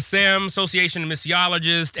 ASM, Association of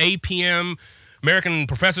Missiologists, APM, American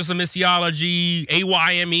Professors of Missiology,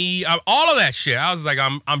 AYME, all of that shit. I was like,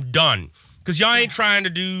 I'm done. Because y'all ain't trying to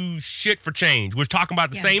do shit for change. We're talking about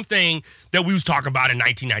the same thing that we was talking about in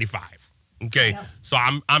 1995. Okay? So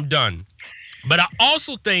I'm done. But I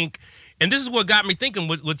also think, and this is what got me thinking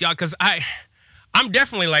with y'all, because I'm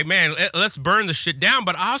definitely like, man, let's burn the shit down.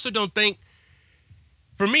 But I also don't think,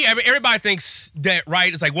 for me, I mean, everybody thinks that,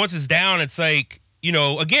 right? It's like once it's down, it's like, you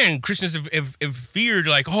know, again, Christians have feared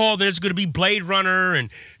like, oh, there's going to be Blade Runner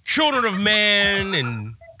and Children of Men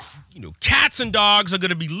and, you know, cats and dogs are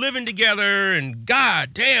going to be living together and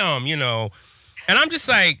God damn, you know. And I'm just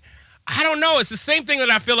like, I don't know. It's the same thing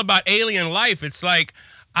that I feel about alien life. It's like,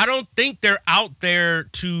 I don't think they're out there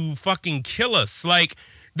to fucking kill us. Like,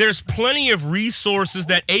 there's plenty of resources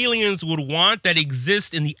that aliens would want that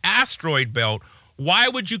exist in the asteroid belt. Why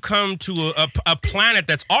would you come to a planet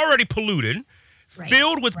that's already polluted,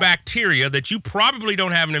 filled with bacteria that you probably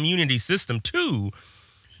don't have an immunity system to?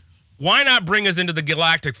 Why not bring us into the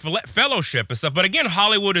Galactic Fellowship and stuff? But again,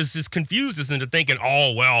 Hollywood is confused us into thinking,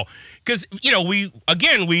 oh, well, because, you know,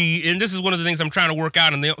 and this is one of the things I'm trying to work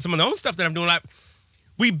out, and some of the own stuff that I'm doing, like,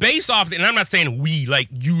 we base off, and I'm not saying we, like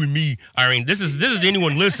you and me, Irene, this is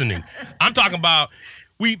anyone listening. I'm talking about,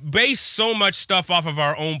 we base so much stuff off of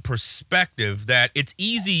our own perspective that it's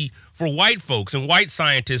easy for white folks and white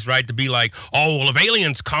scientists, right, to be like, oh, well, if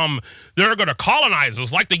aliens come, they're going to colonize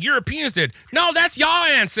us like the Europeans did. No, that's y'all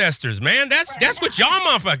ancestors, man. That's what y'all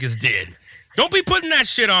motherfuckers did. Don't be putting that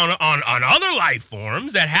shit on other life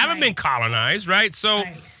forms that haven't been colonized, right? So,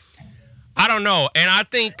 I don't know. And I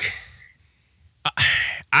think,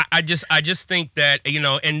 I just think that, you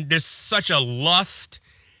know, and there's such a lust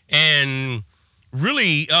and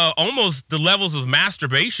really almost the levels of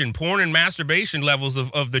masturbation, porn and masturbation levels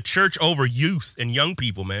of the church over youth and young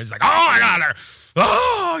people, man. It's like, oh, I got her.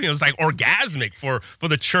 Oh, you know, it's like orgasmic for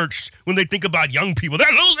the church when they think about young people.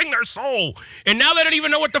 They're losing their soul. And now they don't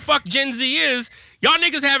even know what the fuck Gen Z is. Y'all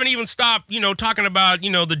niggas haven't even stopped, you know, talking about, you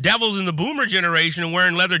know, the devils in the boomer generation and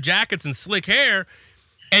wearing leather jackets and slick hair.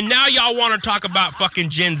 And now y'all want to talk about fucking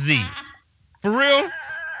Gen Z. For real?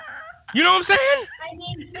 You know what I'm saying? I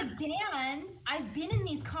mean, but Dan, I've been in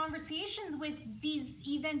these conversations with these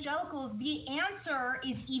evangelicals. The answer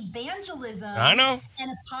is evangelism. I know.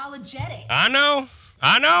 And apologetics. I know.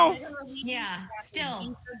 Literally, Yeah,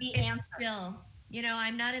 still, the it's answer. still, you know,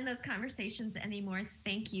 I'm not in those conversations anymore.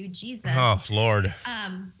 Thank you, Jesus. Oh, Lord.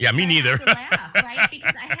 Yeah, me neither. I have to laugh, right?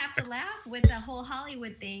 Because I have to laugh with the whole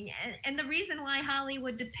Hollywood thing. And the reason why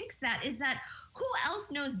Hollywood depicts that is that who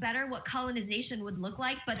else knows better what colonization would look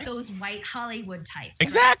like but those white Hollywood types?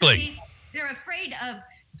 Exactly. Right? So they're afraid of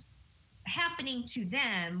happening to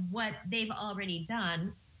them what they've already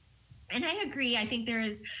done. And I agree. I think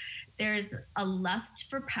there's a lust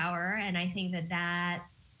for power, and I think that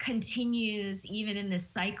continues even in this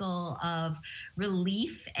cycle of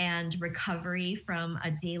relief and recovery from a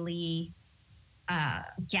daily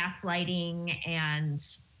gaslighting, and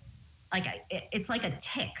like it's like a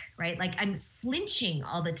tick, right? Like I'm flinching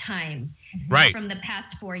all the time from the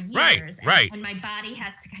past 4 years. Right. And my body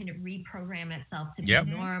has to kind of reprogram itself to be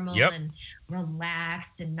normal and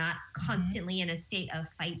relaxed and not constantly in a state of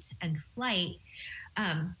fight and flight.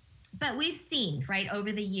 But we've seen, right,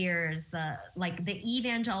 over the years, the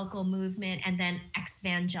evangelical movement and then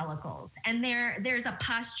ex-evangelicals. And there's a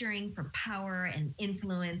posturing for power and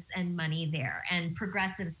influence and money there, and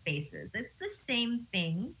progressive spaces. It's the same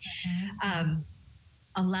thing.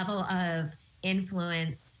 A level of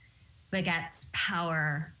influence begets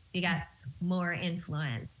power, begets more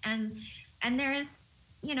influence. And there's,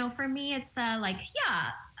 you know, for me, it's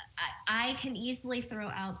I can easily throw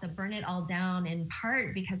out the burn it all down, in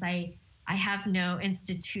part because I have no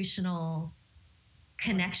institutional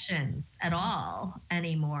connections at all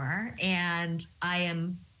anymore. And I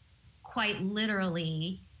am quite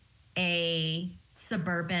literally a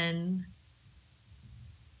suburban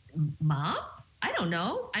mom. I don't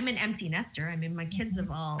know. I'm an empty nester. I mean, my kids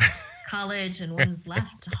have all college and one's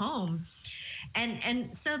left home.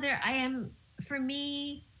 And so there I am. For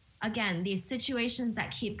me, again, these situations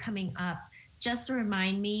that keep coming up just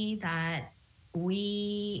remind me that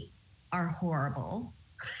we are horrible.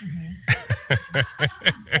 As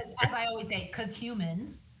I always say, because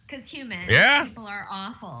humans, Yeah. People are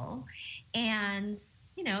awful. And,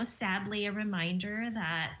 you know, sadly, a reminder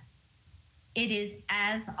that it is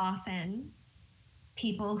as often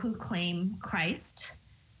people who claim Christ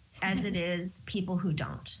as it is people who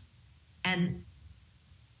don't. And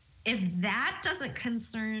if that doesn't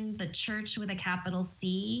concern the church with a capital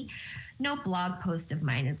C, no blog post of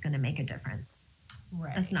mine is going to make a difference.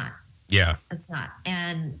 right? It's not. Yeah. It's not.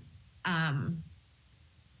 And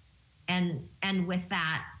with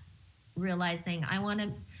that, realizing I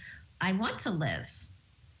want to live,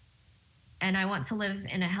 and I want to live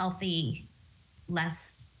in a healthy,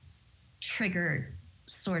 less triggered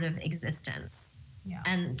sort of existence. Yeah.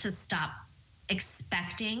 And to stop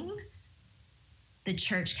expecting the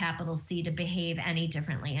church, capital C, to behave any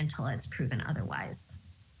differently until it's proven otherwise.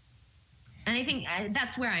 And I think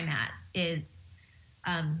that's where I'm at, is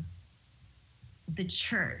the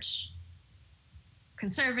church,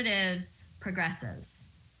 conservatives, progressives,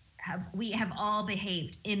 we have all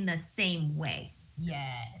behaved in the same way.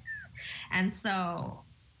 Yes. And so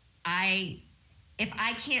if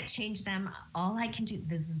I can't change them, all I can do,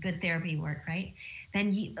 this is good therapy work, right?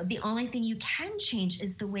 Then the only thing you can change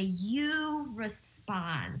is the way you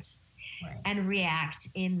respond and react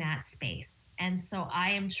in that space. And so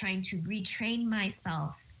I am trying to retrain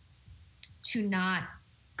myself to not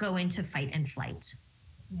go into fight and flight.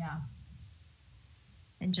 Yeah.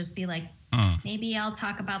 And just be like, maybe I'll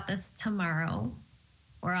talk about this tomorrow,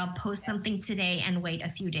 or I'll post something today and wait a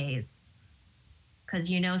few days. Because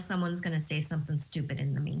you know someone's going to say something stupid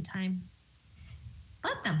in the meantime.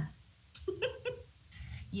 Let them.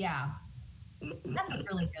 Yeah. That's a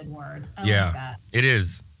really good word. I Yeah. like that. It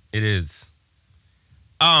is. It is.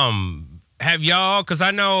 Have y'all, because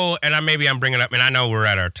I know, and I'm bringing up, and I know we're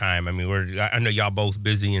at our time. I mean, I know y'all both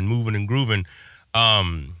busy and moving and grooving.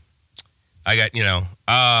 I got,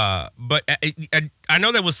 but I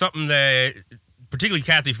know there was something that, particularly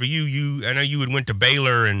Kathy, for you, I know you had went to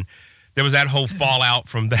Baylor, and there was that whole fallout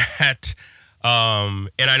from that. And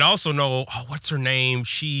I also know, what's her name?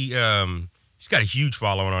 She's got a huge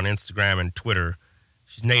following on Instagram and Twitter.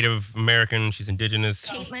 She's Native American. She's indigenous.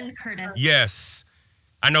 Caitlin Curtis. Yes.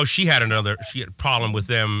 I know she had a problem with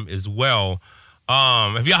them as well.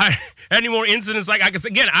 Have y'all had any more incidents? Like, I guess,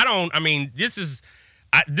 again, this is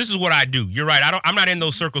what I do. You're right. I'm not in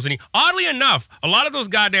those circles any. Oddly enough, a lot of those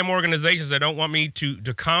goddamn organizations that don't want me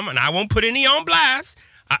to come, and I won't put any on blast.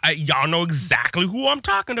 Y'all know exactly who I'm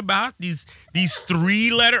talking about. These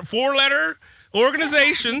 4-letter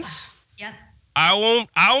organizations. Yep. I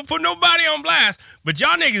won't put nobody on blast, but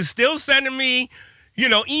y'all niggas still sending me,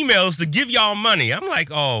 emails to give y'all money. I'm like,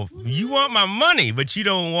 oh, you want my money, but you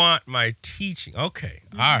don't want my teaching. Okay.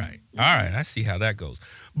 All right. I see how that goes.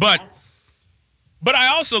 But I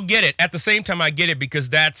also get it. At the same time, I get it because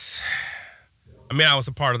I was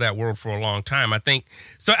a part of that world for a long time. I think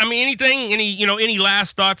so. I mean, any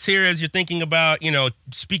last thoughts here as you're thinking about,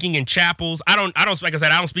 speaking in chapels? Like I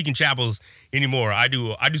said, I don't speak in chapels anymore. I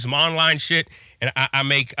do some online shit, and I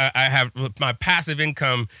have my passive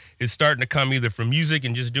income is starting to come either from music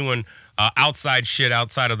and just doing outside shit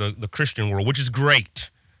outside of the Christian world, which is great.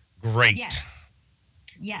 Great.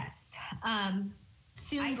 Yes.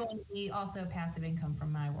 Soon going to be also passive income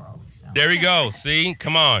from my world. So. There we go. See,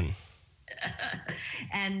 come on.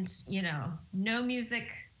 And, no music,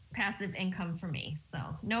 passive income for me. So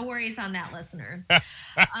no worries on that, listeners.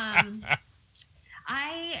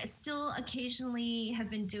 I still occasionally have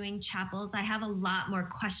been doing chapels. I have a lot more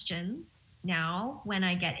questions now when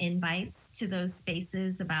I get invites to those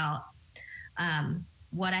spaces about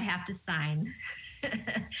what I have to sign,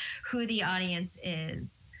 who the audience is.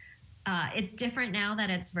 It's different now that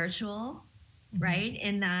it's virtual, right?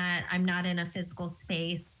 In that I'm not in a physical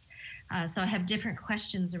space. So I have different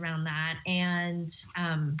questions around that. And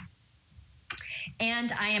I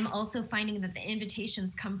am also finding that the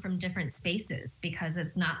invitations come from different spaces because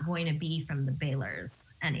it's not going to be from the Baylors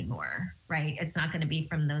anymore, right? It's not going to be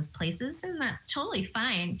from those places, and that's totally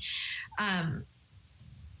fine. And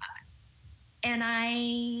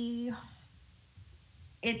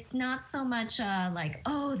it's not so much like,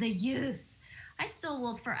 oh, the youth. I still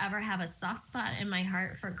will forever have a soft spot in my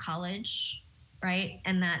heart for college, right?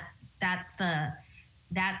 And that's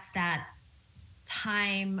that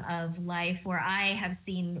time of life where I have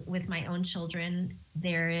seen with my own children,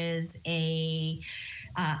 there is a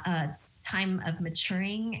time of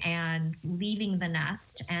maturing and leaving the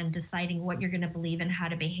nest and deciding what you're going to believe and how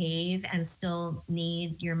to behave, and still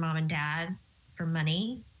need your mom and dad for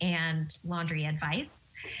money and laundry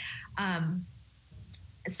advice.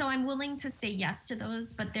 So I'm willing to say yes to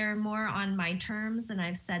those, but they're more on my terms, and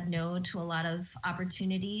I've said no to a lot of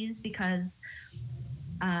opportunities because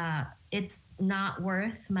it's not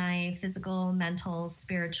worth my physical, mental,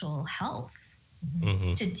 spiritual health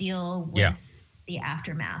to deal with the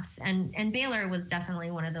aftermath. And Baylor was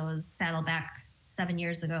definitely one of those. Saddleback 7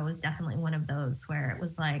 years ago was definitely one of those where it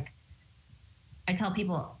was like, I tell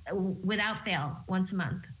people without fail, once a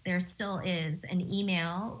month, there still is an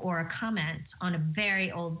email or a comment on a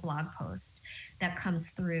very old blog post that comes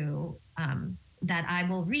through that I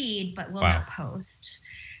will read but will not post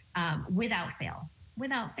without fail.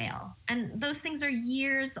 And those things are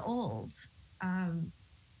years old.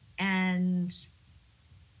 And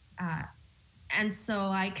so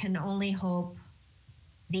I can only hope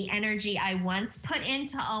the energy I once put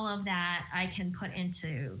into all of that, I can put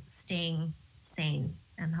into staying sane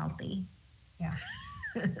and healthy. Yeah.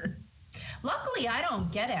 Luckily, I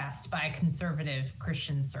don't get asked by conservative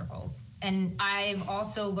Christian circles. And I've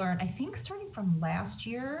also learned, I think starting from last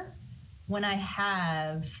year, when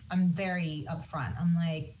I'm very upfront. I'm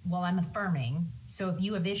like, well, I'm affirming. So if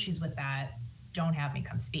you have issues with that, don't have me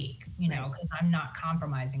come speak, know, because I'm not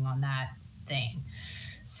compromising on that thing.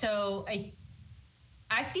 So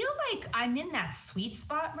I feel like I'm in that sweet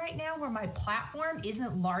spot right now where my platform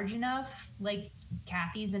isn't large enough, like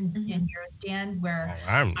Kathy's and yours, Dan, where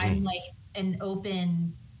I'm like an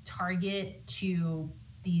open target to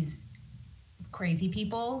these crazy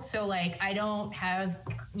people. So like I don't have,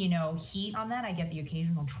 heat on that. I get the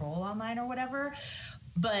occasional troll online or whatever.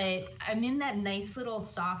 But I'm in that nice little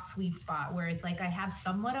soft, sweet spot where it's like I have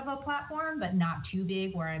somewhat of a platform, but not too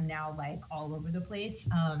big where I'm now like all over the place.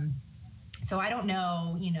 So I don't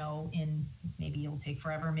know, in maybe it'll take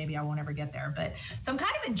forever. Maybe I won't ever get there. But so I'm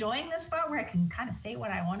kind of enjoying this spot where I can kind of say what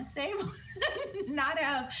I want to say, not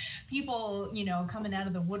have people, coming out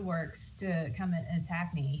of the woodworks to come and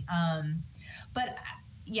attack me. But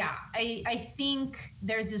yeah, I think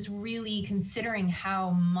there's this really, considering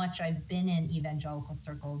how much I've been in evangelical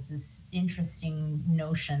circles, this interesting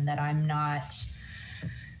notion that I'm not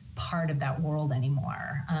part of that world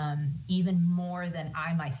anymore. Even more than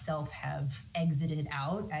I myself have exited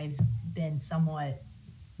out, I've been somewhat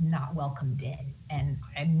not welcomed in. And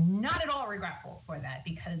I'm not at all regretful for that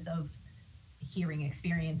because of hearing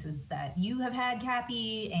experiences that you have had,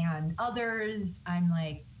 Kathy, and others. I'm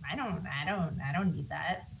like, I don't need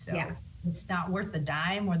that. So it's not worth the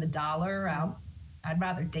dime or the dollar. I'd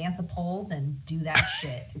rather dance a pole than do that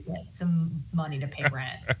shit to get some money to pay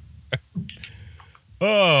rent.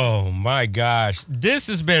 Oh my gosh. This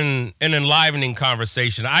has been an enlivening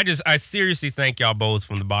conversation. I seriously thank y'all both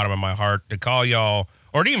from the bottom of my heart to call y'all,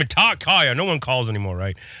 or to even call y'all. No one calls anymore,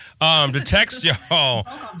 right? To text y'all.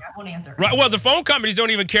 I won't answer. Right. Well, the phone companies don't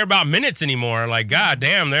even care about minutes anymore. Like, God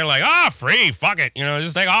damn, they're like, free, fuck it.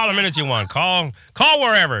 Just take all the minutes you want. Call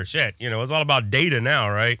wherever. Shit. It's all about data now,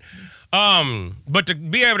 right? But to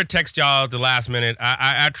be able to text y'all at the last minute,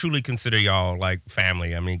 I truly consider y'all like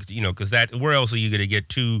family. I mean, because where else are you going to get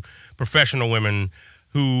two professional women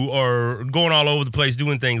who are going all over the place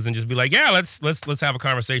doing things and just be like, yeah, let's have a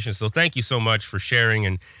conversation. So thank you so much for sharing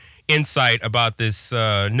and insight about this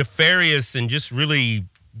nefarious and just really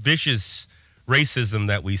vicious racism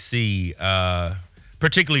that we see,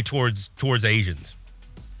 particularly towards Asians.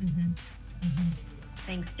 Mm-hmm. Mm-hmm.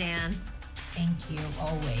 Thanks, Dan. Thank you,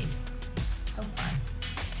 always. So fun.